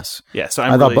yes. Yeah, so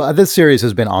but this series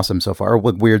has been awesome so far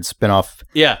with weird spin-off.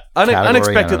 Yeah,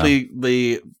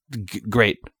 unexpectedly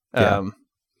great. Yeah.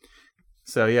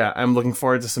 So yeah, I'm looking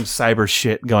forward to some cyber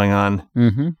shit going on.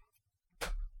 Mm-hmm.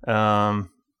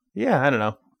 Yeah, I don't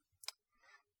know.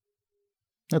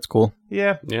 That's cool.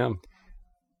 Yeah. Yeah.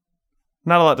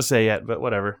 Not a lot to say yet, but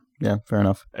whatever. Yeah, fair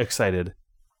enough. Excited.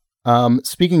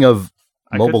 Speaking of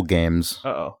mobile games,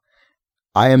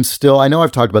 I know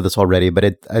I've talked about this already,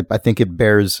 but I think it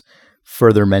bears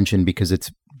further mention because it's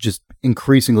just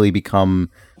increasingly become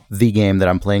the game that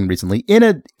I'm playing recently in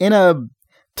a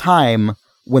time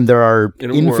when there are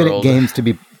infinite games to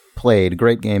be played,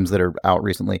 great games that are out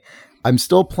recently. I'm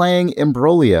still playing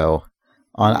Imbroglio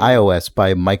on iOS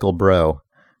by Michael Bro.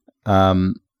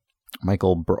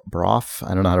 Michael Brough?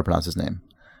 I don't know how to pronounce his name.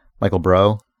 Michael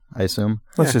Bro, I assume.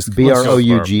 Let's just Brough.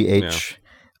 Yeah.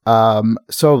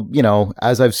 So,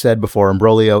 as I've said before,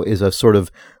 Imbroglio is a sort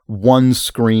of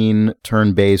one-screen,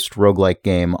 turn-based roguelike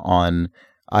game on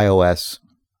iOS.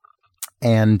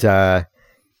 And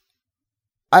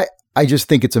I just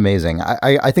think it's amazing.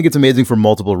 I think it's amazing for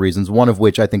multiple reasons, one of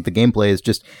which I think the gameplay is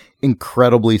just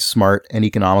incredibly smart and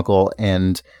economical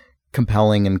and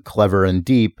compelling and clever and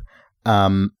deep.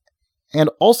 And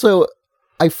also,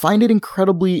 I find it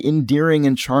incredibly endearing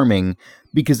and charming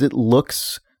because it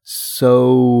looks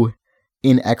so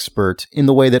inexpert in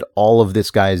the way that all of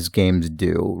this guy's games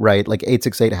do, right? Like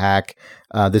 868 Hack,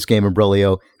 this game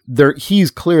Imbroglio,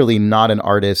 he's clearly not an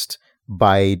artist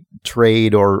by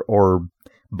trade or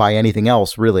by anything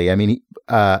else, really. I mean,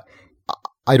 I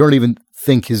don't even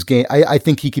think his game, I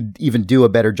think he could even do a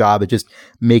better job at just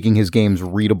making his games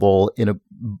readable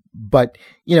but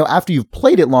after you've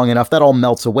played it long enough, that all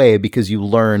melts away because you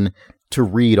learn to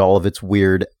read all of its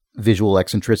weird visual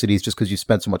eccentricities just because you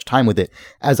spent so much time with it,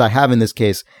 as I have in this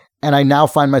case. And I now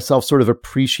find myself sort of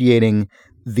appreciating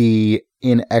the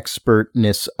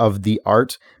inexpertness of the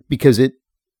art because it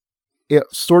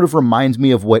sort of reminds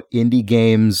me of what indie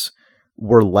games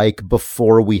were like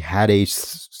before we had a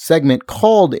segment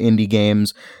called indie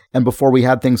games and before we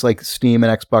had things like Steam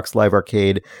and Xbox Live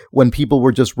Arcade, when people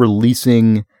were just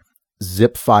releasing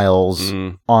zip files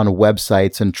on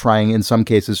websites and in some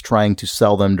cases trying to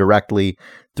sell them directly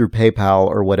through PayPal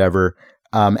or whatever.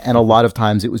 And a lot of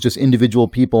times it was just individual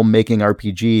people making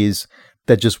RPGs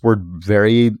that just were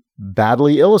very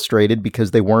badly illustrated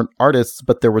because they weren't artists,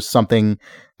 but there was something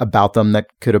about them that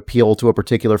could appeal to a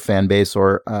particular fan base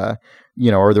or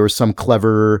there was some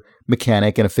clever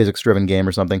mechanic in a physics-driven game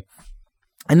or something.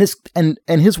 And this and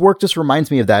his work just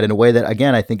reminds me of that in a way that,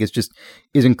 again, I think is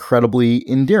incredibly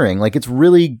endearing. Like there's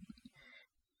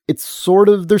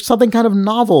something kind of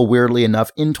novel, weirdly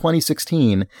enough, in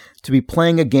 2016 to be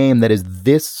playing a game that is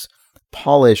this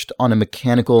polished on a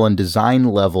mechanical and design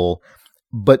level,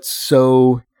 but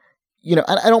so,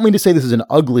 I don't mean to say this is an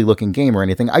ugly looking game or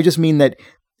anything. I just mean that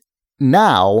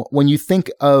now when you think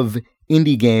of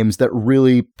indie games that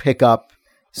really pick up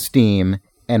steam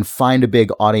and find a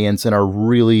big audience and are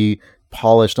really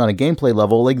polished on a gameplay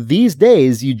level, like these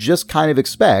days, you just kind of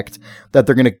expect that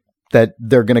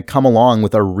they're going to come along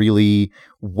with a really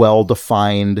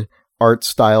well-defined art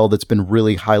style that's been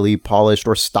really highly polished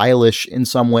or stylish in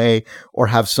some way, or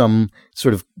have some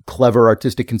sort of clever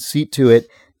artistic conceit to it.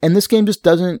 And this game just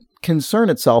doesn't concern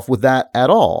itself with that at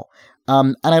all.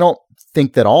 And I don't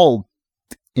think that all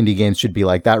indie games should be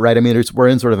like that, right? I mean, we're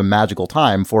in sort of a magical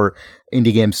time for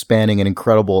indie games spanning an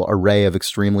incredible array of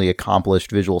extremely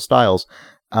accomplished visual styles.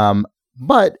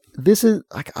 But this is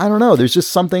like, I don't know, there's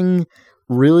just something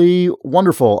really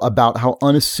wonderful about how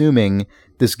unassuming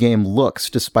this game looks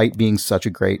despite being such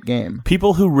a great game.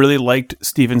 People who really liked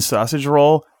Steven's Sausage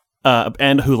Roll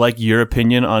and who like your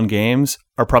opinion on games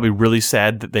are probably really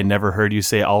sad that they never heard you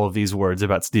say all of these words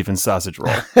about Steven's Sausage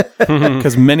Roll,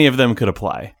 because many of them could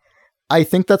apply. I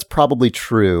think that's probably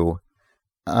true.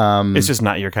 It's just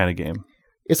not your kind of game.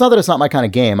 It's not that it's not my kind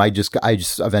of game. I just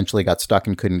eventually got stuck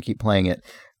and couldn't keep playing it.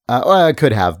 Well, I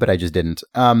could have, but I just didn't.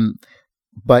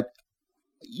 But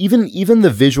even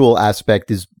the visual aspect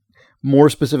is more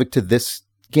specific to this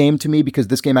game to me, because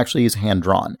this game actually is hand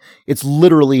drawn. It's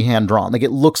literally hand drawn. Like,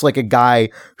 it looks like a guy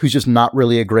who's just not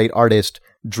really a great artist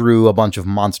drew a bunch of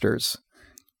monsters.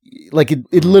 Like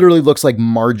it literally looks like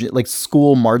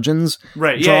school margins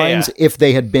drawings if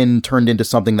they had been turned into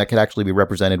something that could actually be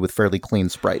represented with fairly clean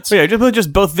sprites. Yeah,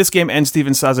 just both this game and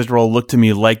Steven's Sausage Roll look to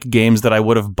me like games that I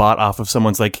would have bought off of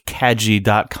someone's like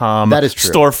Kaji.com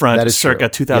storefront circa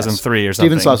 2003 or something.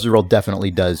 Steven's Sausage Roll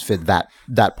definitely does fit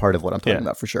that part of what I'm talking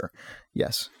about for sure.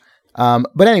 Yes.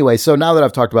 But anyway, so now that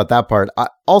I've talked about that part,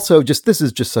 this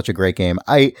is just such a great game.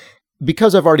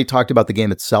 Because I've already talked about the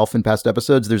game itself in past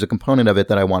episodes, there's a component of it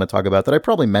that I want to talk about that I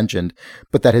probably mentioned,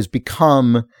 but that has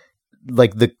become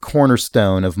like the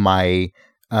cornerstone of my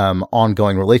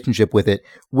ongoing relationship with it,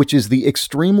 which is the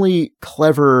extremely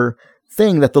clever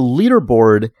thing that the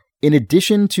leaderboard, in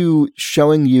addition to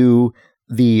showing you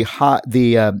the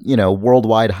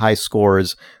worldwide high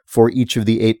scores for each of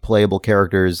the 8 playable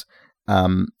characters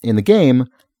in the game,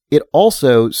 it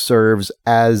also serves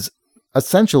as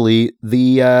essentially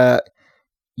the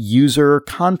user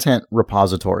content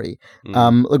repository.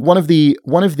 Like one of the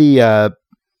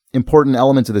important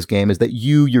elements of this game is that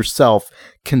you yourself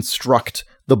construct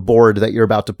the board that you're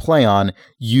about to play on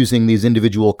using these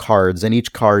individual cards, and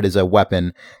each card is a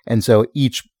weapon. And so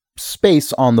each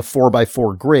space on the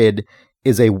 4x4 grid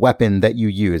is a weapon that you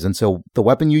use. And so the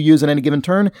weapon you use at any given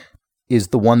turn is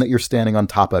the one that you're standing on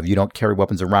top of. You don't carry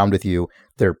weapons around with you.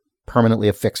 They're permanently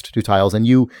affixed to tiles, and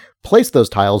you place those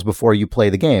tiles before you play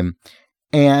the game.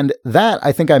 And that,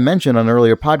 I think I mentioned on an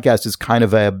earlier podcast, is kind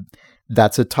of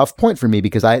that's a tough point for me,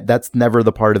 because that's never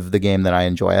the part of the game that I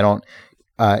enjoy. I don't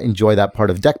enjoy that part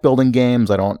of deck building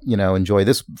games. I don't, enjoy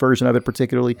this version of it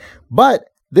particularly. But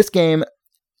this game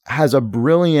has a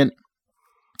brilliant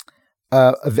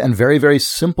and very, very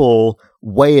simple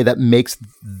way that makes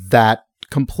that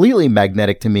completely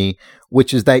magnetic to me,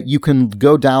 which is that you can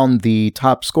go down the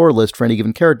top score list for any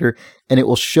given character, and it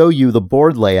will show you the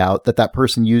board layout that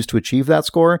person used to achieve that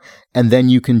score, and then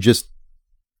you can just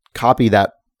copy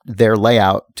that their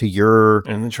layout to your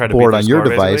and then try to board on your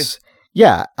device. Basically?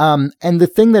 Yeah. And the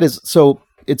thing that is, so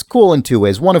it's cool in two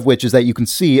ways. One of which is that you can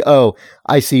see,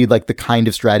 I see like the kind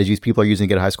of strategies people are using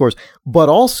to get high scores, but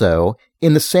also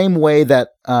in the same way that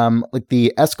like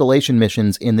the escalation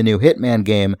missions in the new Hitman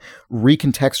game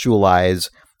recontextualize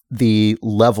the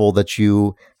level that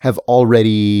you have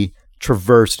already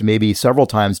traversed maybe several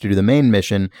times to do the main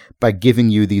mission by giving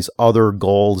you these other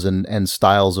goals and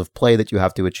styles of play that you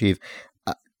have to achieve.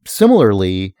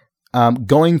 Similarly,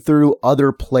 going through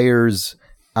other players'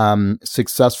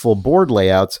 successful board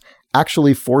layouts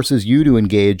actually forces you to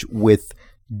engage with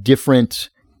different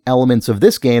elements of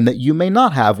this game that you may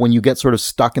not have when you get sort of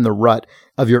stuck in the rut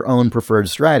of your own preferred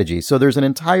strategy. So there's an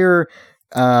entire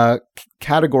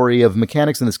category of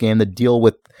mechanics in this game that deal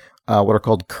with what are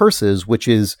called curses, which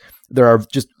is there are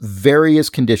just various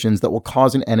conditions that will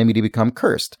cause an enemy to become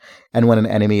cursed. And when an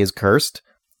enemy is cursed,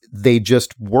 they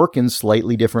just work in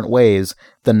slightly different ways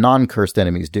than non-cursed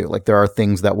enemies do. Like there are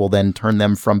things that will then turn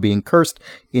them from being cursed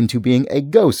into being a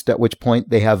ghost, at which point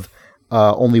they have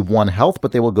only 1 health,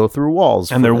 but they will go through walls.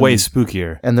 And they're way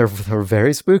spookier. And they're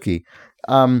very spooky.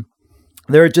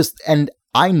 They're just, and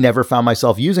I never found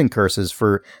myself using curses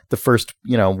for the first,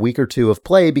 week or two of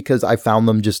play because I found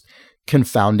them just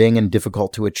confounding and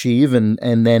difficult to achieve. And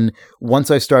then once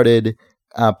I started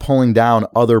pulling down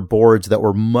other boards that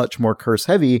were much more curse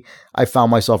heavy, I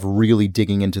found myself really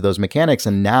digging into those mechanics.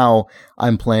 And now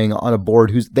I'm playing on a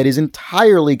board that is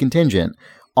entirely contingent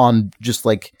on just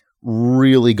like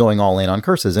really going all in on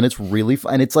curses. And it's really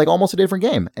fun. And it's like almost a different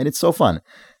game. And it's so fun.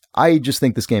 I just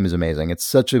think this game is amazing. It's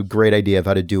such a great idea of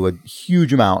how to do a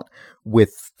huge amount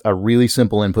with a really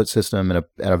simple input system and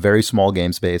a very small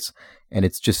game space. And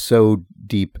it's just so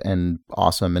deep and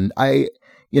awesome. And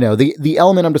the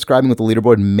element I'm describing with the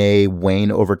leaderboard may wane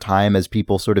over time as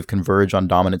people sort of converge on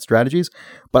dominant strategies.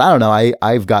 But I don't know.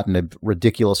 I've gotten a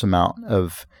ridiculous amount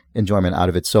of enjoyment out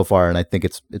of it so far. And I think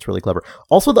it's really clever.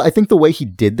 Also, I think the way he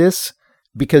did this,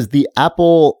 because the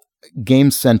Apple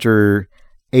Game Center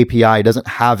API doesn't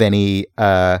have any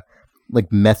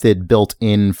method built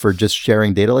in for just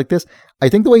sharing data like this. I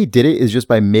think the way he did it is just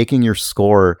by making your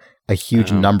score a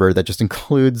huge number that just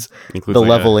includes the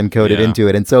level encoded into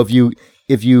it. And so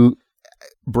if you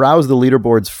browse the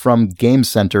leaderboards from Game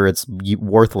Center, it's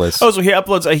worthless. Oh, so he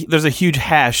uploads there's a huge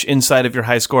hash inside of your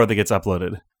high score that gets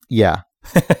uploaded. Yeah.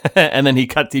 And then he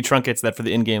truncates that for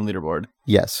the in-game leaderboard.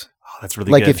 Yes. Oh, that's really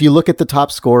good. Like if you look at the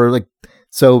top score,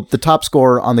 so the top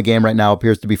score on the game right now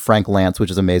appears to be Frank Lance,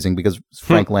 which is amazing because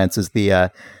Frank Lance is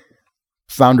the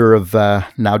founder of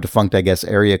now defunct, I guess,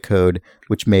 Area Code,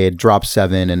 which made Drop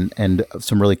 7 and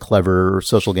some really clever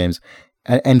social games.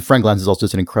 And Frank Lance is also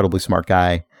just an incredibly smart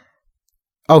guy.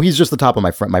 Oh, he's just the top of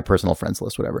my personal friends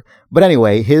list, whatever. But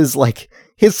anyway, his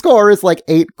score is like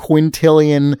 8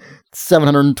 quintillion,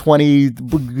 720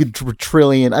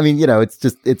 trillion. I mean,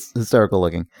 it's hysterical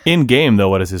looking. In game, though,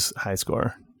 what is his high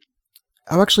score?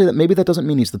 Oh, actually, maybe that doesn't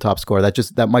mean he's the top scorer.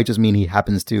 That might just mean he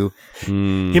happens to.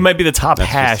 He might be the top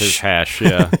hash. Just his hash,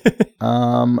 yeah.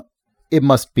 It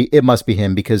must be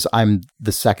him because I'm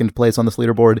the second place on this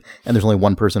leaderboard, and there's only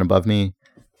one person above me.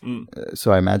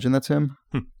 So I imagine that's him.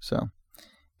 So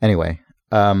anyway,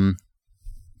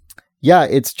 yeah,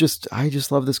 it's just I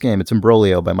just love this game. It's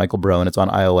Imbroglio by Michael Breau, and it's on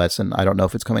iOS, and I don't know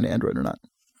if it's coming to Android or not.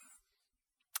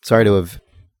 Sorry to have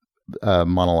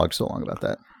monologued so long about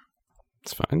that.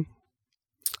 It's fine.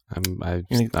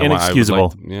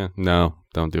 Inexcusable. No,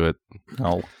 don't do it.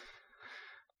 No.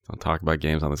 Don't talk about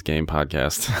games on this game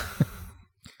podcast.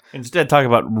 Instead, talk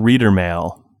about reader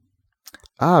mail.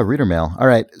 Reader mail. All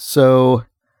right. So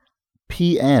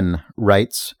PN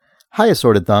writes, "Hi,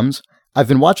 Assorted Thumbs. I've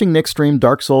been watching Nick stream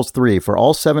Dark Souls 3 for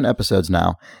all 7 episodes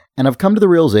now, and I've come to the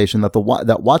realization that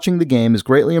that watching the game is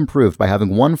greatly improved by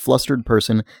having one flustered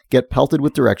person get pelted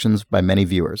with directions by many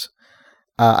viewers.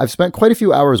 I've spent quite a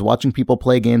few hours watching people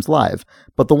play games live,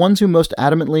 but the ones who most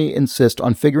adamantly insist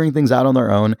on figuring things out on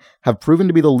their own have proven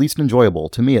to be the least enjoyable,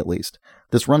 to me at least.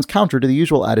 This runs counter to the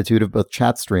usual attitude of both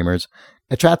chats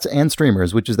and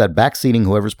streamers, which is that backseating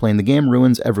whoever's playing the game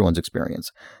ruins everyone's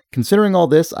experience. Considering all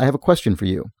this, I have a question for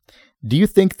you. Do you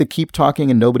think the keep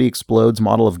talking and nobody explodes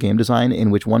model of game design,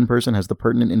 in which one person has the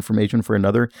pertinent information for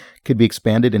another, could be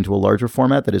expanded into a larger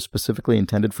format that is specifically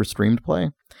intended for streamed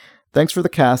play? Thanks for the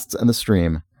casts and the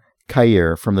stream.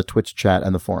 Kair from the Twitch chat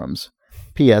and the forums.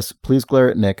 P.S. Please glare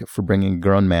at Nick for bringing a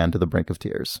grown man to the brink of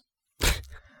tears."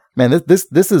 Man,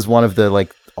 this is one of the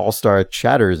all-star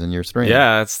chatters in your stream.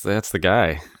 Yeah, that's the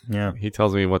guy. Yeah. He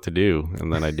tells me what to do,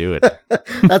 and then I do it.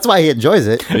 That's why he enjoys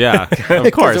it. Yeah,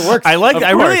 of course. It works. I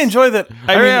really enjoy that.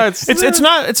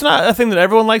 It's not a thing that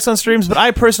everyone likes on streams, but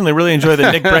I personally really enjoy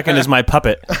that Nick Brecken is my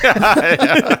puppet.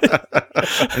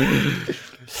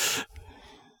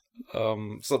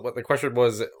 So what the question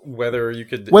was whether you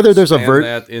could whether there's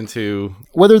that into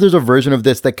whether there's a version of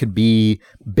this that could be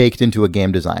baked into a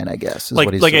game design, I guess. Is like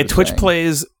what he's like a sort of Twitch saying.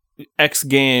 plays X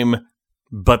game,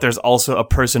 but there's also a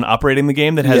person operating the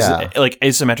game that has like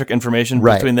asymmetric information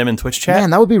between them and Twitch chat. Man,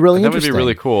 that would be really interesting. That would be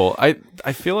really cool. I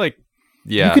feel like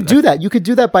you could do that. You could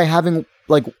do that by having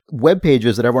like web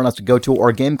pages that everyone has to go to,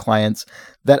 or game clients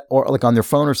that, or like on their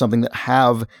phone or something, that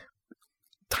have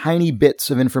tiny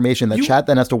bits of information that chat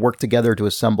then has to work together to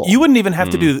assemble. You wouldn't even have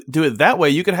to do it that way.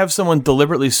 You could have someone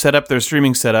deliberately set up their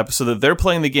streaming setup so that they're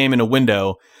playing the game in a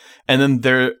window, and then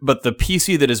but the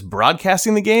PC that is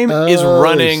broadcasting the game is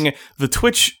running the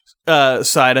Twitch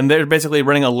side, and they're basically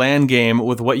running a LAN game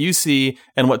with what you see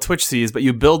and what Twitch sees, but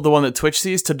you build the one that Twitch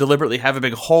sees to deliberately have a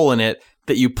big hole in it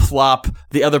that you plop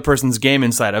the other person's game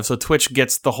inside of. So Twitch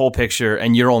gets the whole picture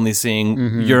and you're only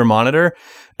seeing your monitor,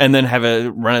 and then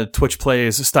run a Twitch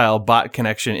Plays style bot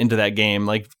connection into that game,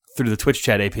 like through the Twitch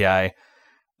chat API.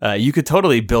 You could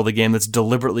totally build a game that's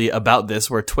deliberately about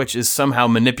this, where Twitch is somehow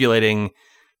manipulating.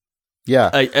 Yeah.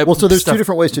 Well, so there's two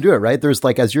different ways to do it, right? There's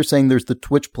like, as you're saying, there's the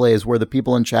Twitch plays where the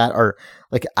people in chat are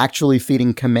like actually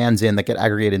feeding commands in that get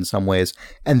aggregated in some ways.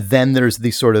 And then there's the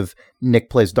sort of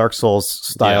Nick plays Dark Souls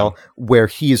style where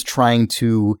he is trying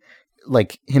to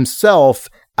like himself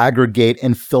aggregate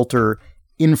and filter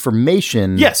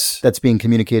information that's being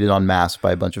communicated en masse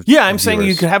by a bunch of I'm saying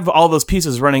you could have all those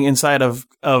pieces running inside of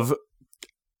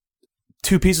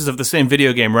two pieces of the same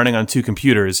video game running on two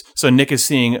computers. So Nick is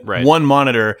seeing one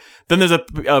monitor. Then there's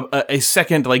a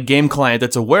second like game client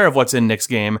that's aware of what's in Nick's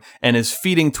game and is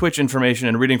feeding Twitch information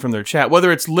and reading from their chat.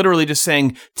 Whether it's literally just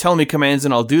saying, tell me commands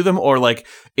and I'll do them, or like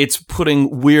it's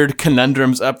putting weird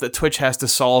conundrums up that Twitch has to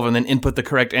solve and then input the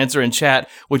correct answer in chat,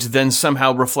 which then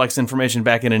somehow reflects information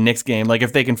back into Nick's game. Like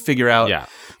if they can figure out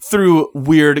through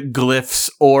weird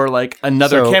glyphs or like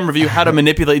another camera view how to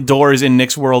manipulate doors in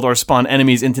Nick's world or spawn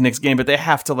enemies into Nick's game, but they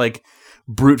have to like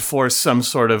brute force some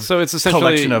sort of it's essentially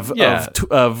collection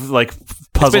of like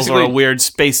puzzles or a weird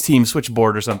space team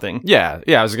switchboard or something.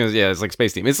 I was gonna it's like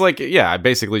Space Team. It's like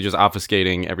basically just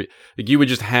obfuscating every. Like you would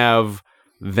just have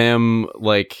them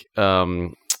like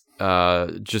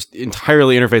just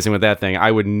entirely interfacing with that thing.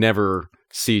 I would never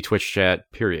see Twitch chat,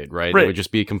 period, right? It would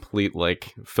just be complete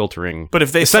like filtering. But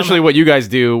if they essentially what you guys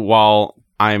do while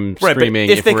I'm streaming,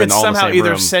 if they we're could in all somehow the same either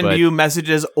room, send you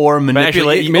messages or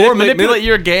manipulate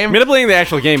your game. Manipulating the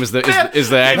actual game is the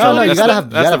actual. No,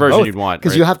 that's the version you'd want,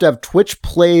 because you have to have Twitch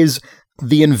plays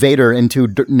the invader into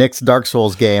Nick's Dark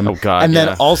Souls game. Oh God! And then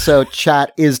also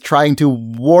chat is trying to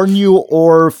warn you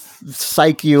or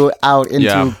psych you out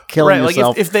into killing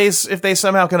yourself. Like if they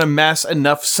somehow can amass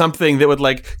enough something that would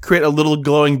like create a little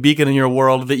glowing beacon in your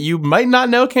world that you might not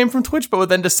know came from Twitch, but would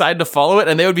then decide to follow it,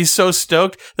 and they would be so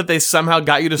stoked that they somehow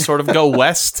got you to sort of go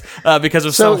west because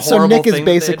of some horrible So Nick thing is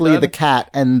basically the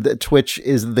cat, and Twitch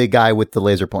is the guy with the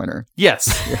laser pointer. Yes.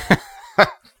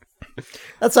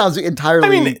 That sounds entirely. I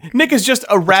mean, Nick is just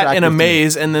a rat in a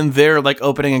maze, and then they're like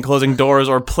opening and closing doors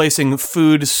or placing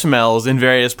food smells in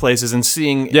various places and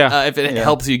seeing if it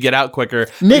helps you get out quicker.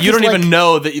 Nick you don't even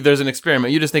know that there's an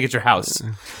experiment. You just think it's your house.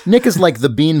 Nick is like the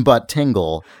bean butt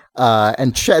Tingle,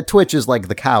 and Twitch is like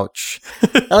the couch.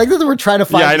 I like that we're trying to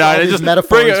find all these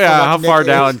metaphors. How far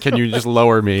down can you just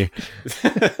lower me?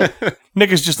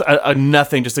 Nick is just a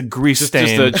nothing, just a grease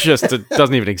stain. Just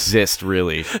doesn't even exist,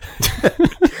 really.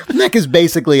 Nick is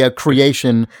basically a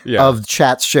creation of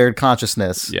chat's shared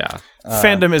consciousness. Yeah.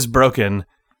 Fandom is broken.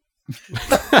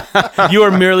 You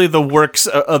are merely the works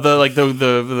of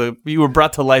the you were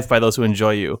brought to life by those who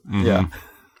enjoy you. Mm-hmm. Yeah.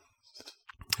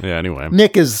 Yeah, anyway.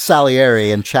 Nick is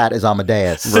Salieri and chat is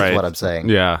Amadeus. That's what I'm saying.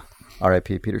 Yeah.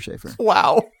 R.I.P. Peter Schaefer.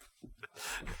 Wow.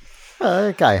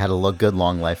 That guy had a good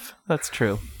long life. That's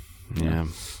true. Yeah.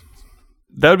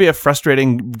 That would be a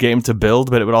frustrating game to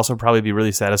build, but it would also probably be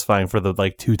really satisfying for the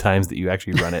like 2 times that you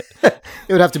actually run it. It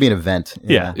would have to be an event.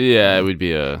 Yeah. Yeah, it would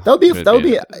be a. That would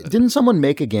be. Didn't someone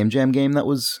make a Game Jam game that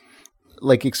was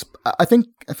like? I think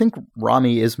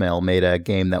Rami Ismail made a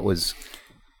game that was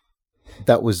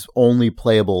only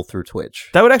playable through Twitch.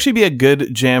 That would actually be a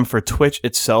good jam for Twitch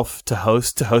itself to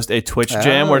host a Twitch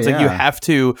jam where it's like you have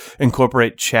to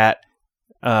incorporate chat,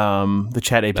 the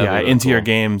chat API into your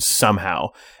games somehow,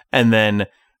 and then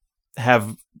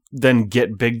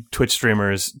get big Twitch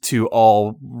streamers to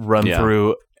all run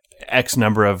through X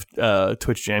number of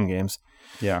Twitch jam games.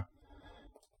 Yeah.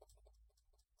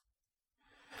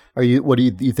 Are you? What do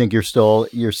you think? You're still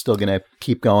gonna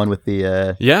keep going with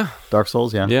the Dark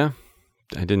Souls? Yeah. Yeah.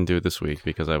 I didn't do it this week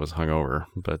because I was hungover,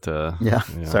 but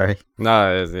sorry.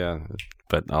 No,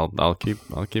 but I'll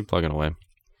keep plugging away.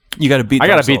 You got to beat. I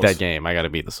got to beat that game. I got to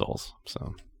beat the Souls.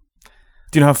 So,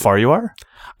 do you know how far you are?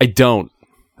 I don't.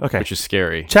 Okay, which is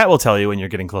scary. Chat will tell you when you're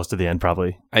getting close to the end,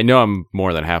 probably. I know I'm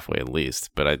more than halfway at least,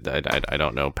 but I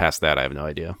don't know. Past that, I have no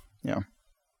idea. Yeah.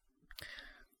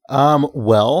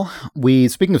 Well,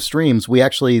 speaking of streams, we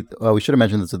actually, we should have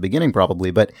mentioned this at the beginning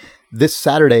probably, but this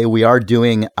Saturday we are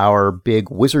doing our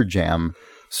big Wizard Jam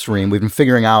stream. We've been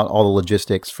figuring out all the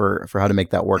logistics for how to make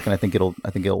that work, and I think it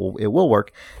will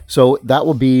work. So that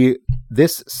will be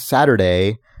this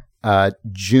Saturday,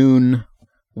 June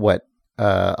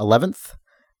 11th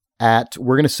at,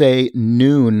 we're going to say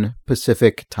noon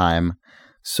Pacific time.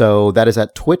 So that is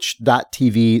at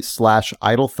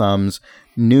twitch.tv/idlethumbs,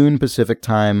 noon Pacific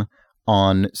time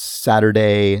on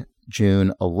Saturday,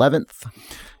 June 11th.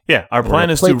 Yeah, our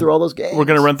plan is to play through all those games. We're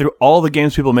going to run through all the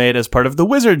games people made as part of the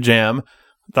Wizard Jam,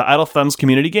 the Idle Thumbs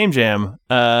Community Game Jam.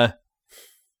 There's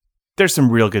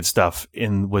some real good stuff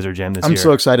in Wizard Jam this year. I'm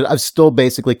so excited. I've still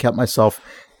basically kept myself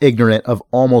ignorant of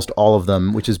almost all of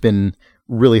them, which has been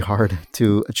really hard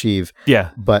to achieve. Yeah,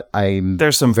 but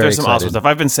there's some awesome stuff.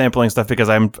 I've been sampling stuff because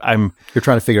I'm you're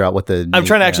trying to figure out what I'm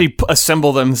trying to actually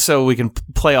assemble them so we can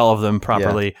play all of them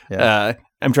properly. Yeah.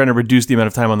 I'm trying to reduce the amount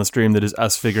of time on the stream that is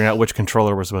us figuring out which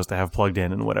controller we're supposed to have plugged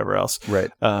in and whatever else.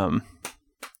 Right.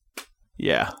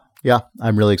 Yeah,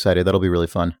 I'm really excited. That'll be really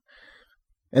fun.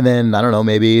 And then, I don't know,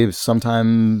 maybe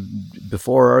sometime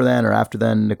before or then or after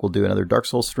then, Nick will do another Dark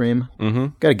Souls stream. Mm-hmm.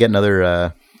 Got to get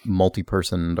another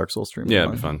multi-person Dark Souls stream. Yeah,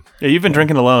 it'd be fun. Yeah, you've been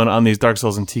drinking alone on these Dark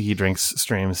Souls and Tiki Drinks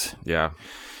streams. Yeah.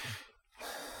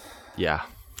 Yeah.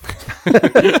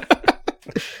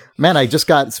 Man,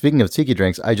 speaking of Tiki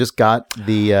Drinks, I just got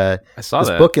this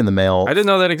book in the mail. I didn't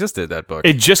know that existed, that book.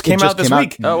 It just came out this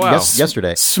week. Oh, wow.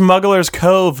 Yesterday. Smuggler's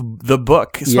Cove, the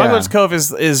book. Smuggler's Cove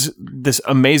is this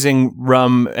amazing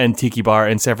rum and tiki bar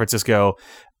in San Francisco,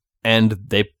 and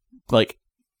they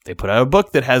put out a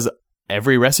book that has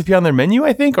every recipe on their menu,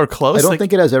 I think, or close. I don't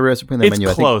think it has every recipe on their menu.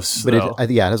 It's close, but it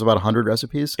has about 100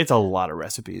 recipes. It's a lot of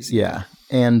recipes. Yeah,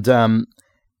 and so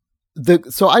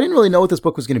I didn't really know what this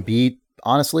book was going to be,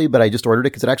 honestly, but I just ordered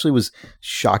it because it actually was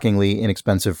shockingly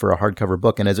inexpensive for a hardcover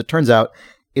book. And as it turns out,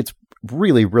 it's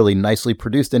really, really nicely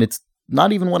produced, and it's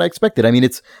not even what I expected. I mean,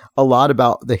 it's a lot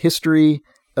about the history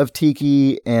of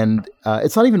Tiki, and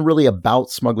it's not even really about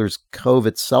Smuggler's Cove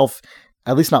itself,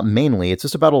 at least not mainly. It's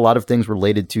just about a lot of things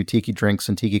related to Tiki drinks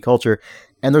and Tiki culture.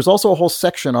 And there's also a whole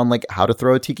section on like how to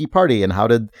throw a Tiki party and how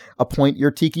to appoint your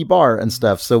Tiki bar and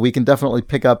stuff. So we can definitely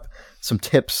pick up some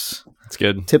tips. That's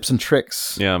good. Tips and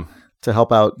tricks. Yeah. To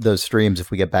help out those streams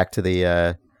if we get back to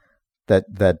the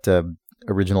that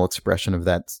original expression of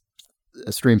that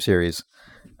stream series.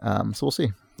 So we'll see.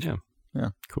 Yeah.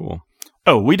 Cool.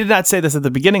 Oh, we did not say this at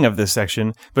the beginning of this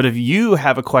section, but if you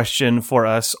have a question for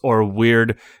us or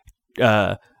weird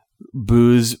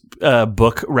booze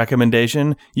book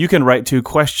recommendation, you can write to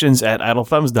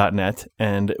questions@idlethumbs.net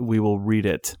and we will read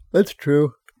it. That's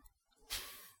true.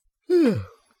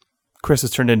 Chris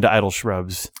has turned into Idle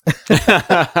Shrubs.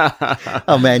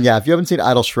 Oh man, yeah. If you haven't seen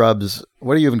Idle Shrubs,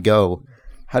 where do you even go?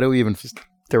 How do we even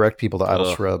direct people to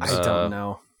Idle Shrubs? I don't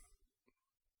know.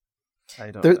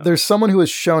 There's someone who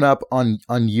has shown up on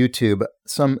YouTube,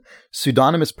 some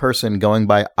pseudonymous person going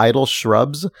by Idle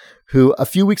Shrubs, who a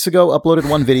few weeks ago uploaded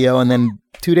one video and then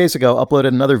 2 days ago uploaded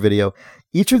another video.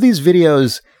 Each of these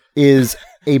videos is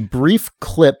a brief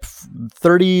clip,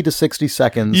 30 to 60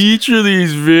 seconds. Each of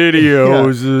these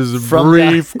videos is a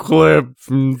brief clip.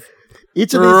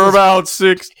 Each of these is about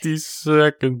 60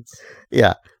 seconds.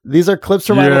 Yeah. These are clips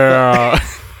from Idle.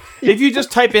 If you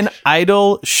just type in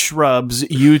Idle Shrubs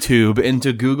YouTube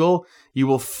into Google, you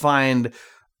will find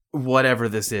whatever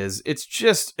this is.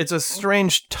 It's a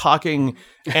strange talking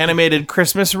animated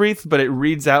Christmas wreath, but it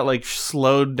reads out like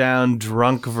slowed down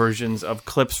drunk versions of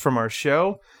clips from our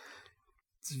show.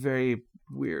 It's very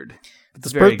weird.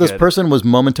 This person was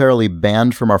momentarily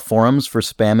banned from our forums for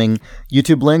spamming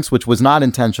YouTube links, which was not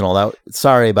intentional.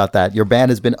 Sorry about that. Your ban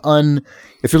has been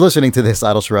if you're listening to this,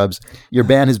 Idle Shrubs, your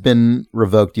ban has been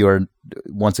revoked. You are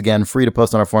once again free to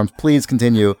post on our forums. Please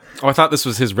continue. Oh, I thought this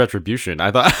was his retribution.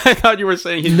 I thought you were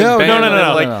saying he's been banned.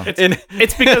 No.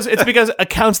 It's because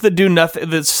accounts that do nothing,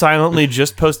 that silently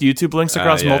just post YouTube links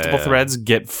across multiple threads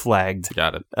get flagged.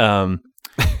 Got it.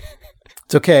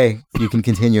 It's okay. You can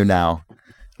continue now.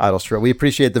 Idle Shrub. We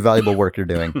appreciate the valuable work you're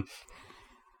doing.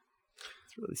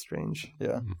 It's really strange.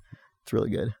 Yeah. It's really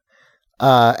good.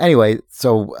 Anyway,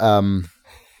 so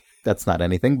that's not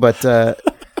anything, but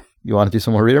You want to do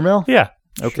some more reader mail? Yeah.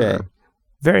 Okay. Sure.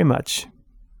 Very much.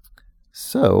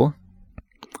 So,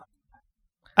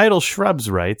 Idle Shrubs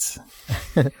writes,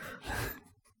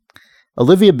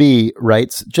 Olivia B.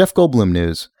 writes, Jeff Goldblum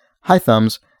news. Hi,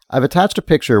 Thumbs. I've attached a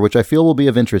picture which I feel will be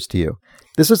of interest to you.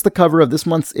 This is the cover of this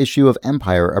month's issue of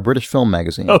Empire, a British film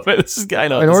magazine. Oh, man, this is guy.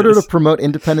 In order to promote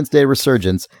Independence Day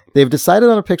resurgence, they've decided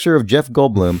on a picture of Jeff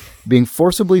Goldblum being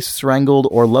forcibly strangled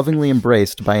or lovingly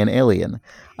embraced by an alien.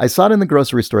 I saw it in the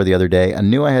grocery store the other day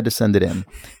and knew I had to send it in.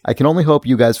 I can only hope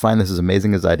you guys find this as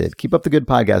amazing as I did. Keep up the good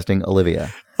podcasting,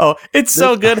 Olivia. Oh, it's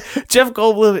so good. Jeff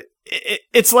Goldblum,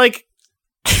 it's like...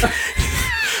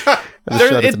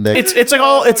 It's like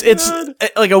all it's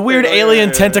like a weird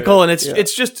alien tentacle, and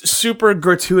it's just super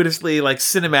gratuitously like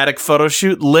cinematic photo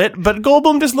shoot lit. But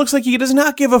Goldblum just looks like he does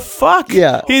not give a fuck.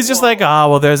 Yeah, he's just like,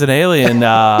 well, there's an alien,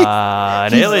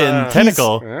 alien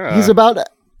tentacle. He's about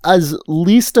as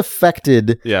least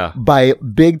affected by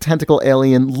big tentacle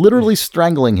alien literally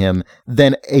strangling him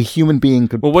than a human being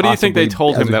could. Well, what do you think they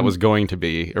told him that was going to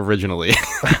be originally?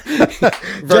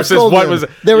 Versus what was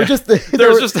they were just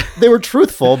they were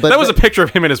truthful, but that was a picture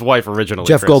of him and his wife originally.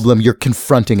 Jeff Goldblum, you're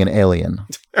confronting an alien.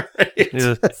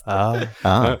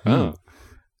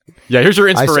 Yeah, here's your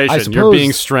inspiration. You're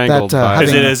being strangled. By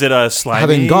is it a slimy?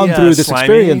 Having gone through this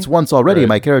experience once already,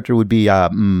 my character would be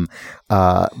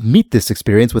meet this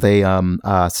experience with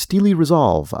a steely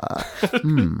resolve.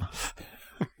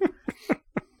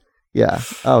 Yeah.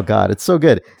 Oh God, it's so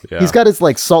good. Yeah. He's got his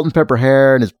like salt and pepper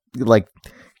hair and his like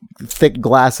thick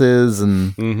glasses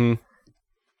and.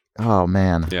 Oh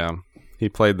man. Yeah. He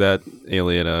played that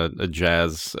alien a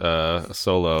jazz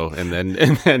solo, and then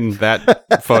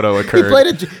that photo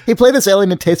occurred. He played this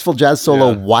alien a tasteful jazz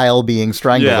solo while being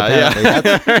strangled.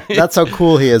 Apparently, that's how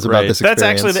cool he is about this experience. That's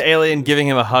actually the alien giving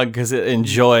him a hug because it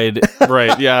enjoyed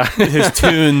his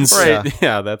tunes.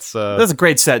 That's a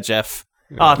great set, Jeff.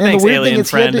 Oh, thanks, alien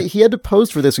friend. He had to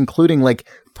pose for this, including like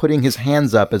putting his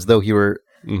hands up as though he were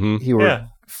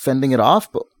fending it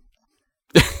off. But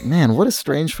man, what a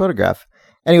strange photograph.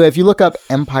 Anyway, if you look up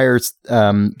Empire's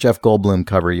Jeff Goldblum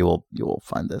cover, you will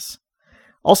find this.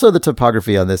 Also, the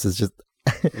typography on this is just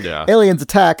aliens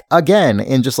attack again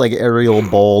in just like Arial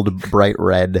bold bright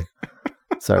red.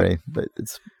 Sorry, but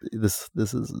this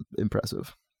is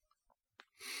impressive.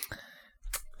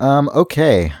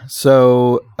 Okay,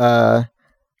 so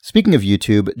speaking of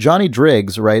YouTube, Johnny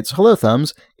Driggs writes, "Hello,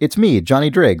 Thumbs. It's me,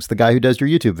 Johnny Driggs, the guy who does your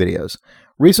YouTube videos.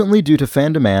 Recently, due to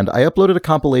fan demand, I uploaded a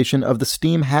compilation of the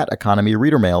Steam Hat Economy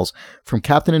reader mails from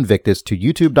Captain Invictus to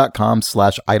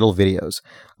youtube.com/idlevideos.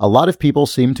 A lot of people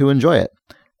seem to enjoy it,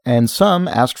 and some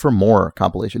asked for more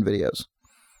compilation videos.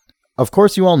 Of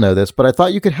course, you all know this, but I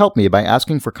thought you could help me by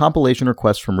asking for compilation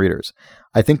requests from readers.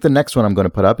 I think the next one I'm going to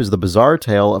put up is the bizarre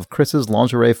tale of Chris's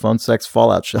lingerie phone sex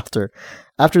fallout shelter.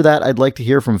 After that, I'd like to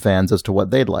hear from fans as to what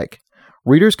they'd like.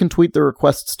 Readers can tweet their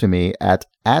requests to me at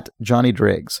Johnny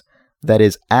Driggs. That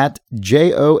is at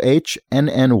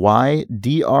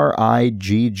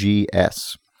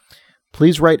JOHNNYDRIGGS.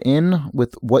 Please write in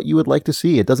with what you would like to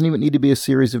see. It doesn't even need to be a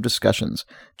series of discussions.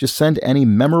 Just send any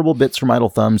memorable bits from Idle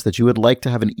Thumbs that you would like to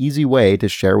have an easy way to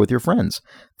share with your friends.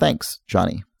 Thanks,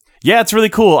 Johnny." Yeah, it's really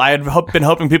cool. I had been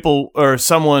hoping people or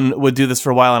someone would do this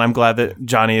for a while, and I'm glad that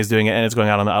Johnny is doing it, and it's going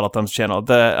out on the Idle Thumbs channel.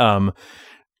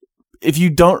 If you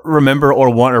don't remember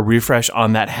or want a refresh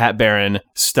on that Hat Baron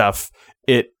stuff,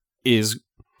 it is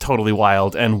totally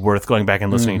wild and worth going back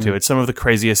and listening to. It's some of the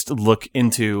craziest look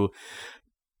into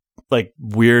like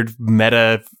weird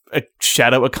meta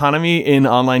shadow economy in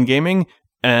online gaming.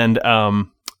 And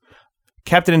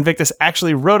Captain Invictus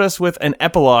actually wrote us with an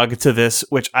epilogue to this,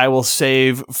 which I will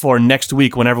save for next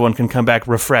week when everyone can come back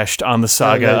refreshed on the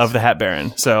saga of the Hat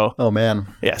Baron. So, oh man,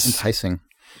 yes, enticing.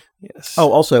 Yes.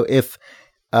 Oh, also, if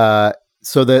so,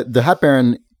 the Hat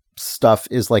Baron stuff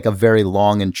is like a very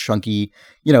long and chunky,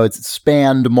 it's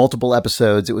spanned multiple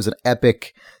episodes. It was an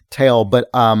epic tale, but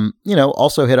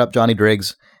also hit up Johnny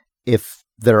Driggs if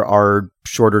there are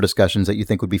shorter discussions that you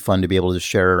think would be fun to be able to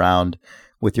share around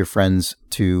with your friends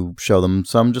to show them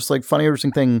some just like funny,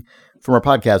 interesting thing from our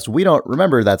podcast. We don't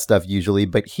remember that stuff usually,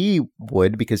 but he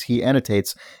would because he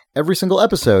annotates every single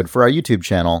episode for our YouTube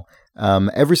channel.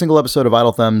 Every single episode of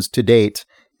Idle Thumbs to date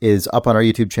is up on our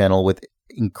YouTube channel with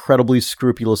incredibly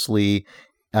scrupulously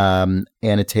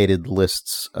annotated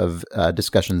lists of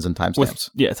discussions and timestamps.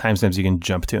 Timestamps you can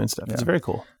jump to and stuff. Yeah. It's very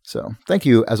cool. So thank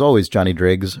you, as always, Johnny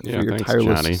Driggs, for your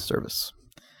tireless service.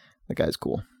 That guy's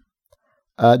cool.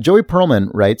 Joey Perlman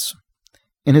writes,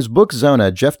 in his book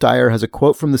Zona, Jeff Dyer has a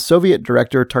quote from the Soviet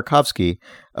director Tarkovsky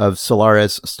of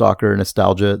Solaris, Stalker,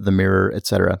 Nostalgia, The Mirror,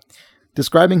 etc.,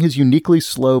 describing his uniquely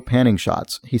slow panning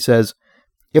shots. He says,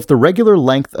 If the regular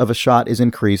length of a shot is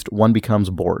increased, one becomes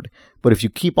bored. But if you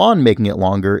keep on making it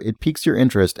longer, it piques your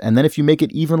interest, and then if you make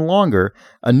it even longer,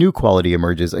 a new quality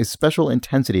emerges, a special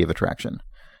intensity of attraction.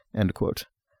 End quote.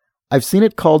 I've seen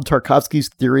it called Tarkovsky's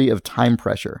theory of time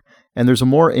pressure, and there's a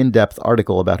more in-depth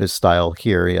article about his style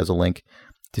here. He has a link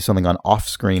to something on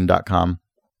offscreen.com.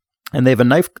 And they have a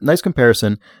nice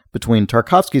comparison between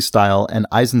Tarkovsky's style and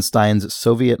Eisenstein's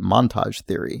Soviet montage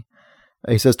theory.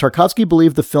 He says, Tarkovsky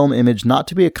believed the film image not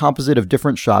to be a composite of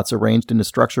different shots arranged in a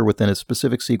structure within a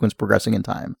specific sequence progressing in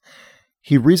time.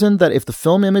 He reasoned that if the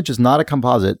film image is not a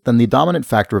composite, then the dominant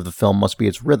factor of the film must be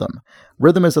its rhythm.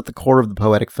 Rhythm is at the core of the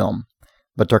poetic film.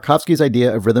 But Tarkovsky's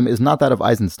idea of rhythm is not that of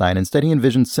Eisenstein. Instead, he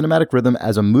envisioned cinematic rhythm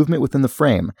as a movement within the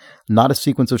frame, not a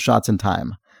sequence of shots in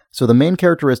time. So the main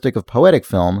characteristic of poetic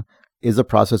film is a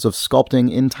process of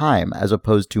sculpting in time, as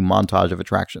opposed to montage of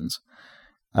attractions.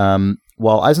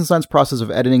 While Eisenstein's process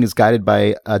of editing is guided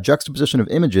by a juxtaposition of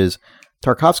images,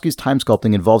 Tarkovsky's time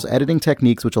sculpting involves editing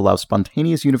techniques which allow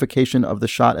spontaneous unification of the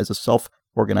shot as a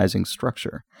self-organizing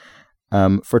structure.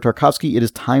 For Tarkovsky, it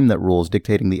is time that rules,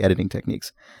 dictating the editing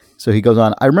techniques. So he goes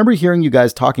on, I remember hearing you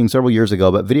guys talking several years ago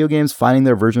about video games finding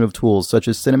their version of tools such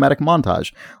as cinematic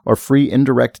montage, or free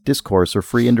indirect discourse, or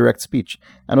free indirect speech,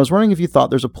 and I was wondering if you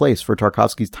thought there's a place for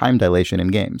Tarkovsky's time dilation in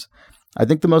games. I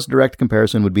think the most direct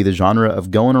comparison would be the genre of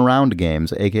going around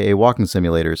games, aka walking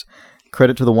simulators.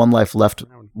 Credit to the One Life Left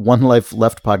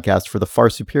podcast for the far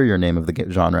superior name of the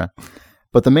genre.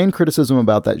 But the main criticism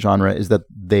about that genre is that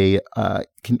they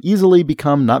can easily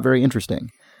become not very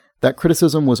interesting. That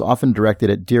criticism was often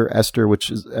directed at Dear Esther, which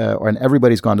is, and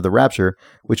Everybody's Gone to the Rapture,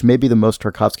 which may be the most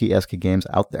Tarkovsky-esque games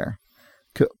out there.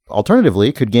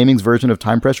 Alternatively, could gaming's version of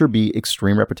time pressure be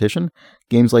extreme repetition?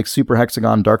 Games like Super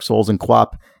Hexagon, Dark Souls, and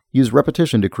QWOP use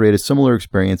repetition to create a similar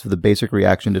experience with the basic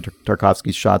reaction to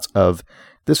Tarkovsky's shots of,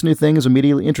 this new thing is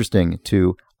immediately interesting,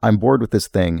 to, I'm bored with this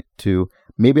thing, to,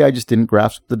 maybe I just didn't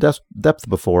grasp the depth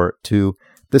before, to,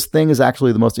 this thing is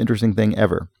actually the most interesting thing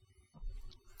ever.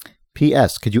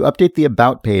 P.S. Could you update the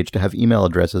About page to have email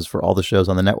addresses for all the shows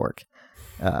on the network?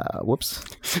 Whoops.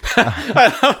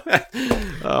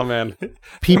 Oh, man.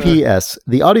 P.P.S.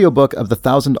 The audiobook of The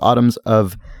Thousand Autumns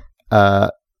of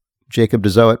Jacob de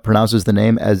Zoet pronounces the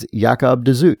name as Jacob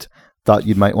de Zoet. Thought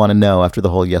you might want to know after the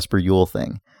whole Jesper Juhl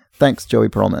thing. Thanks, Joey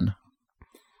Perlman.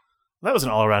 That was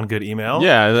an all-around good email.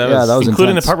 Yeah, that was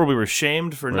including intense. the part where we were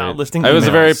shamed for not listing. It was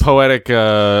a very poetic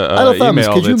Idle Thumbs,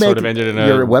 email. Could you that make sort of ended in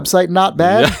your website not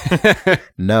bad? Yeah.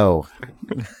 No.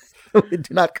 We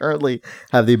do not currently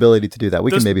have the ability to do that. We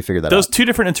can maybe figure that out. Those two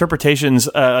different interpretations,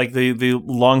 like the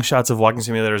long shots of walking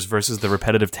simulators versus the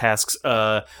repetitive tasks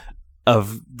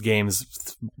of games,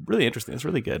 it's really interesting. It's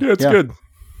really good. Yeah, it's good.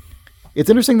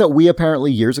 It's interesting that we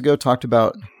apparently years ago talked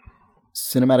about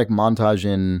cinematic montage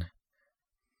in,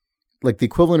 like, the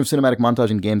equivalent of cinematic montage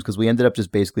in games, because we ended up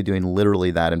just basically doing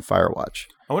literally that in Firewatch.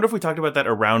 I wonder if we talked about that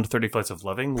around 30 Flights of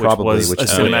Loving, which Probably, was a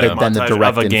cinematic then the montage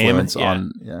direct of a game. influence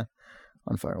on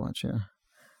Firewatch.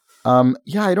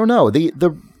 Yeah, I don't know.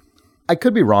 I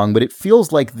could be wrong, but it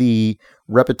feels like the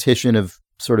repetition of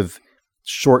sort of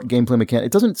short gameplay mechanics,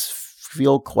 it doesn't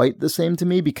feel quite the same to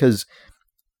me, because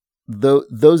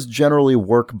those generally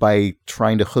work by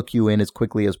trying to hook you in as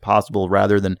quickly as possible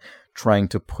rather than trying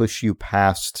to push you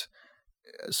past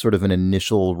sort of an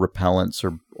initial repellence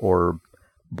or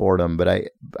boredom. But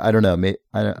I don't know.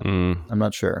 I'm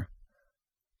not sure.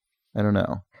 I don't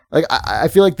know. Like, I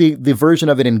feel like the version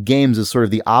of it in games is sort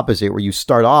of the opposite, where you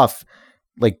start off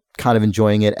like kind of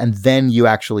enjoying it, and then you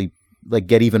actually like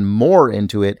get even more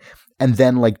into it, and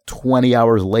then like 20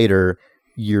 hours later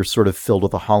you're sort of filled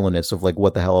with a hollowness of like,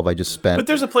 what the hell have I just spent? But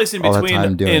there's a place in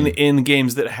between in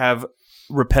games that have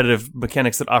repetitive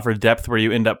mechanics that offer depth, where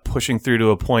you end up pushing through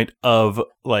to a point of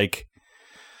like,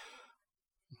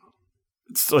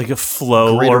 it's like a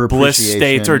flow Greater or bliss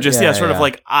state, or just sort of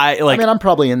like I mean, I'm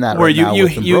probably in that where right now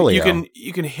with you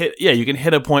can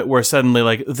hit a point where suddenly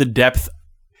like the depth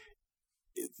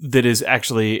that is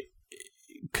actually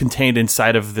contained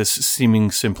inside of this seeming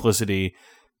simplicity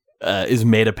is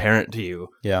made apparent to you.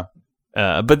 Yeah.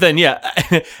 But then,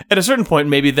 at a certain point,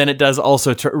 maybe then it does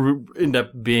also end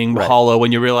up being hollow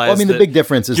when you realize the big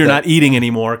difference is you're not eating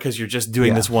anymore because you're just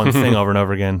doing this one thing over and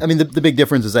over again. I mean, the big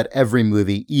difference is that every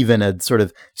movie, even a sort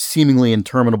of seemingly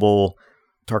interminable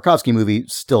Tarkovsky movie,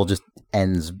 still just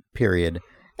ends, period.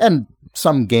 And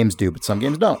some games do, but some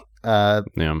games don't. So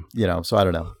I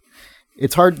don't know.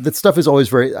 It's hard. That stuff is always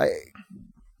very...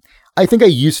 I think I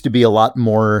used to be a lot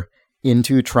more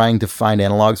into trying to find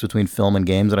analogs between film and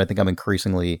games, and I think I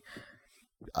increasingly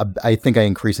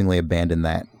abandoned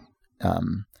that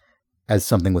as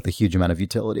something with a huge amount of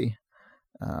utility.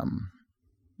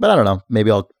 But I don't know.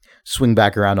 Maybe I'll swing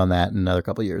back around on that in another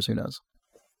couple of years. Who knows?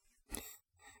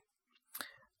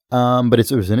 But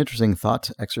it was an interesting thought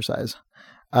exercise.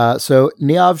 So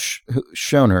Niav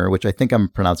Schoner, which I think I'm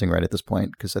pronouncing right at this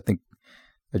point, because I think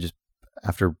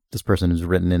after this person has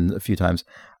written in a few times,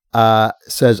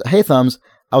 says, "Hey Thumbs,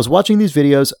 I was watching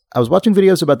videos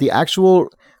about the actual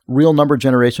real number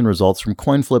generation results from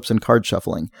coin flips and card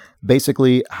shuffling.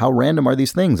 Basically, how random are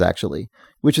these things actually?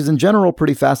 Which is in general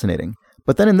pretty fascinating.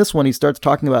 But then in this one, he starts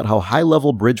talking about how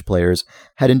high-level bridge players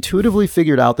had intuitively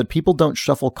figured out that people don't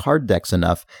shuffle card decks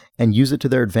enough and use it to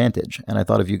their advantage. And I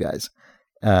thought of you guys."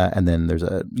 And then there's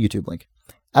a YouTube link.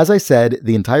 "As I said,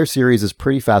 the entire series is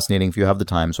pretty fascinating if you have the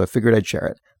time, so I figured I'd share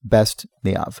it. Best,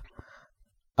 Niav."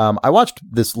 I watched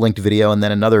this linked video and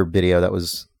then another video that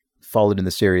was followed in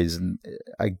the series, and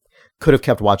I could have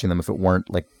kept watching them if it weren't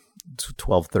like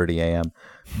 12:30 a.m.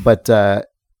 But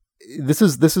this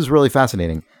is really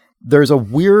fascinating. There's a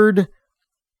weird...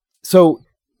 So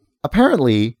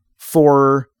apparently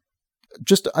for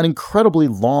just an incredibly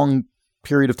long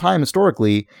period of time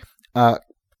historically,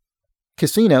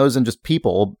 casinos and just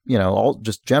people, all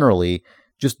just generally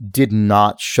just did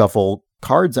not shuffle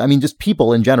cards. I mean, just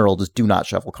people in general just do not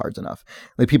shuffle cards enough.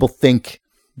 Like people think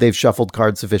they've shuffled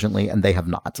cards sufficiently and they have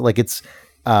not. Like it's,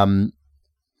 and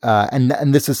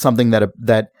this is something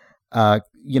that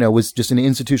was just an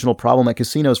institutional problem at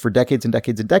casinos for decades and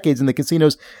decades and decades. And the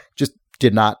casinos just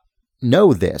did not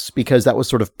know this because that was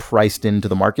sort of priced into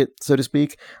the market, so to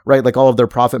speak, right? Like all of their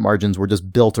profit margins were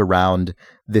just built around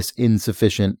this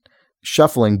insufficient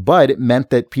shuffling, but it meant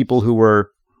that people who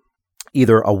were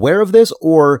either aware of this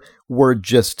or were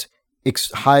just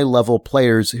high-level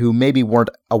players who maybe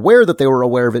weren't aware that they were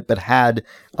aware of it, but had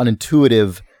an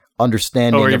intuitive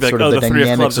understanding of sort of the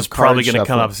dynamics of card probably going to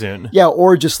come up soon. Yeah,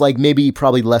 or just like maybe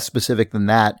probably less specific than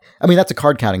that. I mean, that's a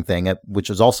card counting thing, which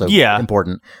is also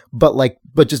important, but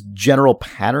just general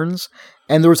patterns.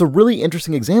 And there was a really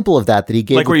interesting example of that he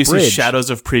gave, like where you Bridge. see shadows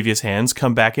of previous hands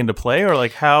come back into play, or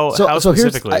like how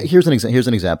specifically? Here's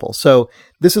an example. So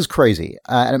this is crazy,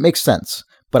 and it makes sense,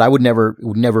 but it would never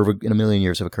in a million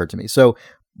years have occurred to me. So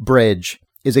Bridge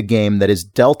is a game that is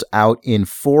dealt out in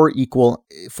four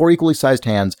equally sized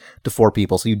hands to four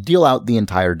people. So you deal out the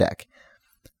entire deck.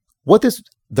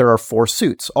 There are four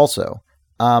suits also.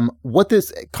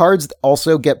 Cards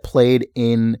also get played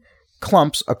in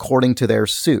clumps according to their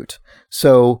suit.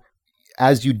 So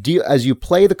as you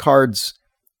play the cards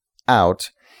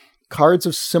out, cards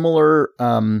of similar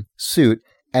suit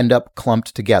end up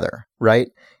clumped together, right?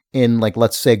 In like,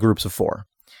 let's say groups of four.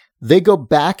 They go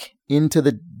back into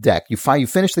the deck. You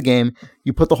finish the game,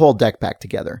 you put the whole deck back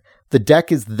together. The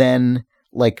deck is then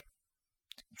like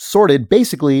sorted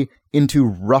basically into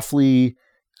roughly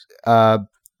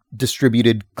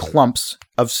distributed clumps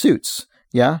of suits.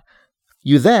 Yeah.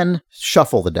 You then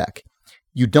shuffle the deck.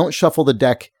 You don't shuffle the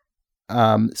deck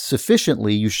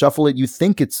sufficiently. You shuffle it. You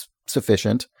think it's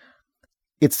sufficient.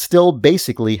 It still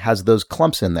basically has those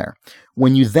clumps in there.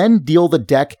 When you then deal the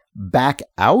deck back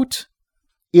out,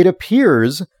 it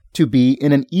appears to be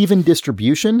in an even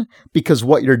distribution because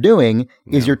what you're doing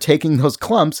is you're taking those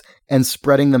clumps and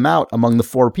spreading them out among the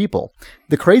four people.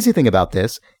 The crazy thing about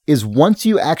this is once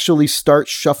you actually start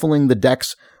shuffling the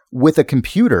decks with a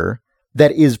computer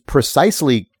that is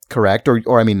precisely correct,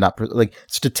 or I mean, not like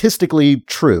statistically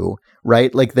true,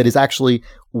 right? Like that is actually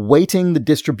weighting the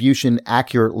distribution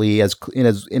accurately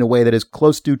in a way that is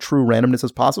close to true randomness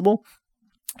as possible.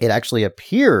 It actually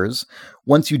appears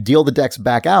once you deal the decks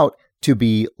back out to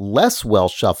be less well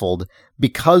shuffled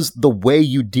because the way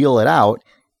you deal it out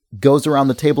goes around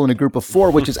the table in a group of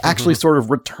four, which is actually sort of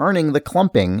returning the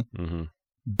clumping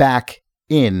back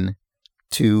in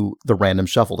to the random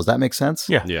shuffle. Does that make sense?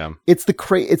 Yeah. Yeah. It's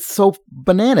it's so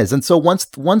bananas. And so once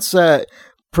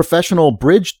professional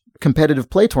bridge competitive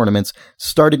play tournaments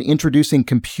started introducing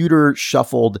computer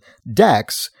shuffled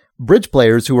decks, bridge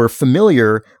players who were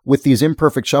familiar with these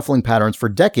imperfect shuffling patterns for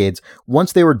decades,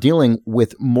 once they were dealing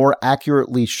with more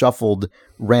accurately shuffled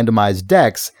randomized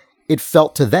decks, it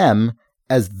felt to them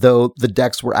as though the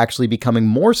decks were actually becoming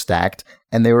more stacked,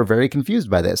 and they were very confused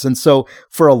by this. And so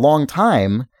for a long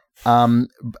time,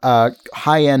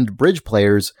 high-end bridge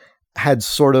players had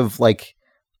sort of like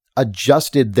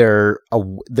adjusted their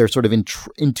sort of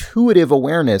intuitive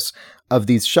awareness of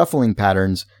these shuffling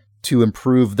patterns to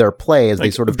improve their play as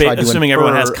they sort of tried to assuming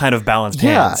everyone has kind of balanced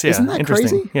hands. Yeah, isn't that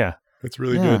crazy? Yeah, that's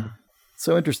really good.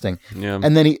 So interesting. Yeah,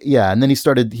 and then he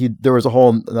started. There was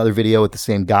another video with the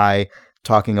same guy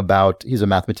talking about. He's a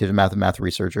mathematician, math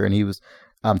researcher, and he was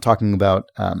talking about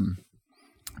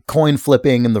coin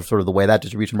flipping and the sort of the way that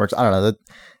distribution works. I don't know.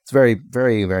 It's very,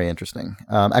 very, very interesting.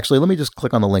 Actually, let me just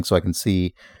click on the link so I can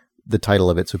see the title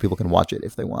of it so people can watch it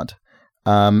if they want.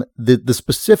 The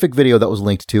specific video that was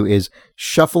linked to is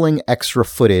Shuffling Extra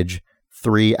Footage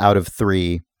 3 out of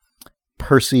 3,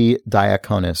 Percy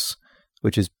Diaconis,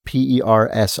 which is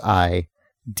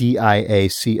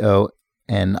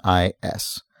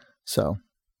PersiDiaconis. So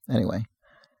anyway,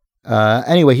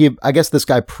 I guess this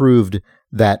guy proved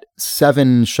that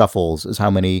 7 shuffles is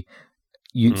how many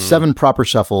 7 proper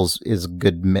shuffles is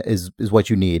good, is what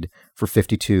you need for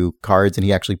 52 cards. And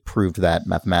he actually proved that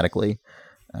mathematically,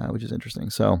 which is interesting.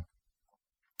 So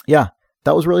yeah,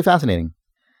 that was really fascinating.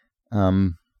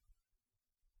 None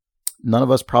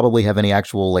of us probably have any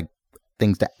actual like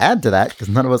things to add to that because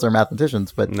none of us are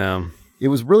mathematicians, but no, it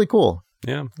was really cool.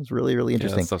 Yeah. It was really, really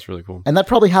interesting. Yeah, that stuff's really cool. And that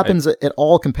probably happens at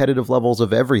all competitive levels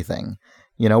of everything,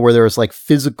 where there's like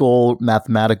physical,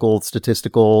 mathematical,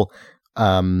 statistical,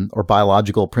 or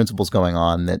biological principles going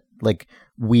on that like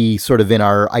we sort of in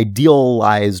our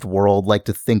idealized world like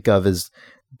to think of as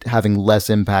having less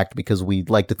impact because we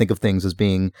like to think of things as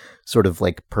being sort of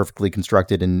like perfectly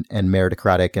constructed and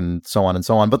meritocratic and so on and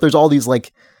so on. But there's all these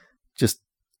like just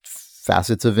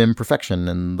facets of imperfection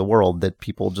in the world that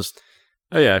people just...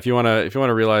 Oh yeah, if you want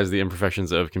to realize the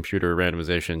imperfections of computer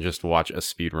randomization, just watch a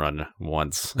speed run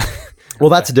once. Well,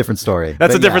 that's a different story.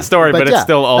 That's a different story, but it's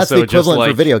still also that's the equivalent just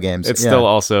like for video games. It's still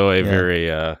also a very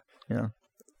yeah.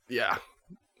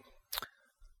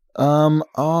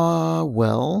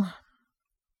 Well.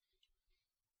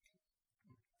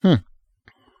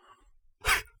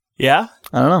 Yeah?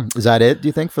 I don't know. Is that it, do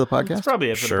you think, for the podcast? That's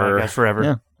probably it for the podcast forever.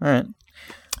 Yeah. All right.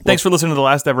 Thanks for listening to the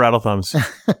last ever Idle Thumbs.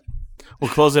 We'll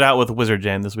close it out with Wizard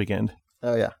Jam this weekend.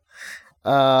 Oh, yeah.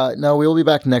 No, we will be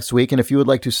back next week. And if you would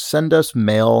like to send us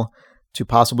mail to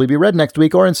possibly be read next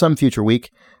week or in some future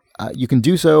week, you can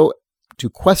do so to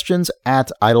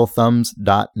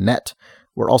questions@idlethumbs.net.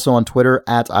 We're also on Twitter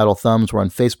 @idlethumbs. We're on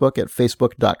Facebook at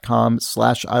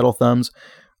facebook.com/idlethumbs.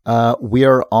 We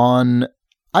are on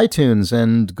iTunes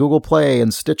and Google Play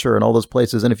and Stitcher and all those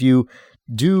places. And if you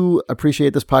do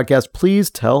appreciate this podcast,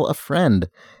 please tell a friend.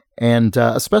 And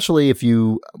especially if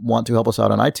you want to help us out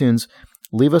on iTunes,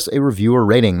 leave us a review or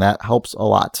rating. That helps a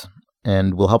lot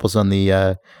and will help us on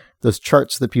the those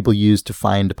charts that people use to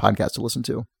find podcasts to listen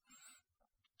to.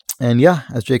 And yeah,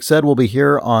 as Jake said, we'll be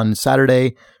here on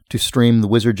Saturday to stream the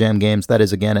Wizard Jam games. That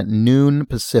is again at noon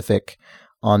Pacific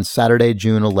on Saturday,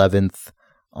 June 11th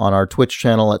on our Twitch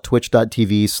channel at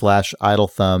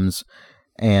twitch.tv/idlethumbs.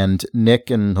 And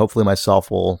Nick and hopefully myself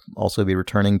will also be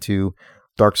returning to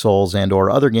Dark Souls and or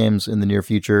other games in the near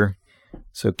future.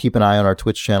 So keep an eye on our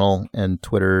Twitch channel and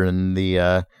Twitter and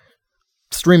the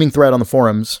streaming thread on the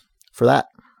forums for that.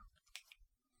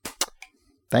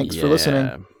 Thanks for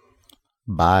listening.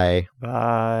 Bye.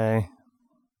 Bye.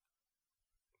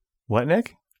 What,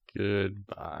 Nick?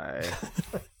 Goodbye.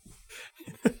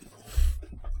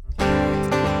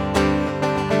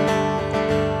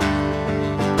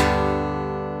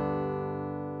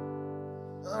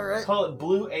 All right. Call it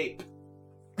Blue Ape.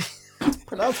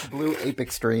 Pronounced Blue Ape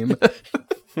Extreme.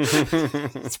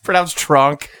 It's pronounced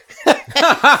Tronk.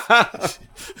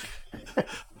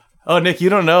 Oh, Nick, you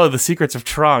don't know the secrets of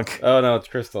Tronk. Oh, no, it's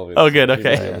Crystal. Oh, good,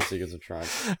 okay. The secrets of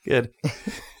Tronk. Good.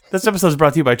 This episode is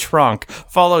brought to you by Tronk.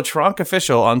 Follow Tronk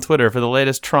Official on Twitter for the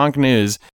latest Tronk news.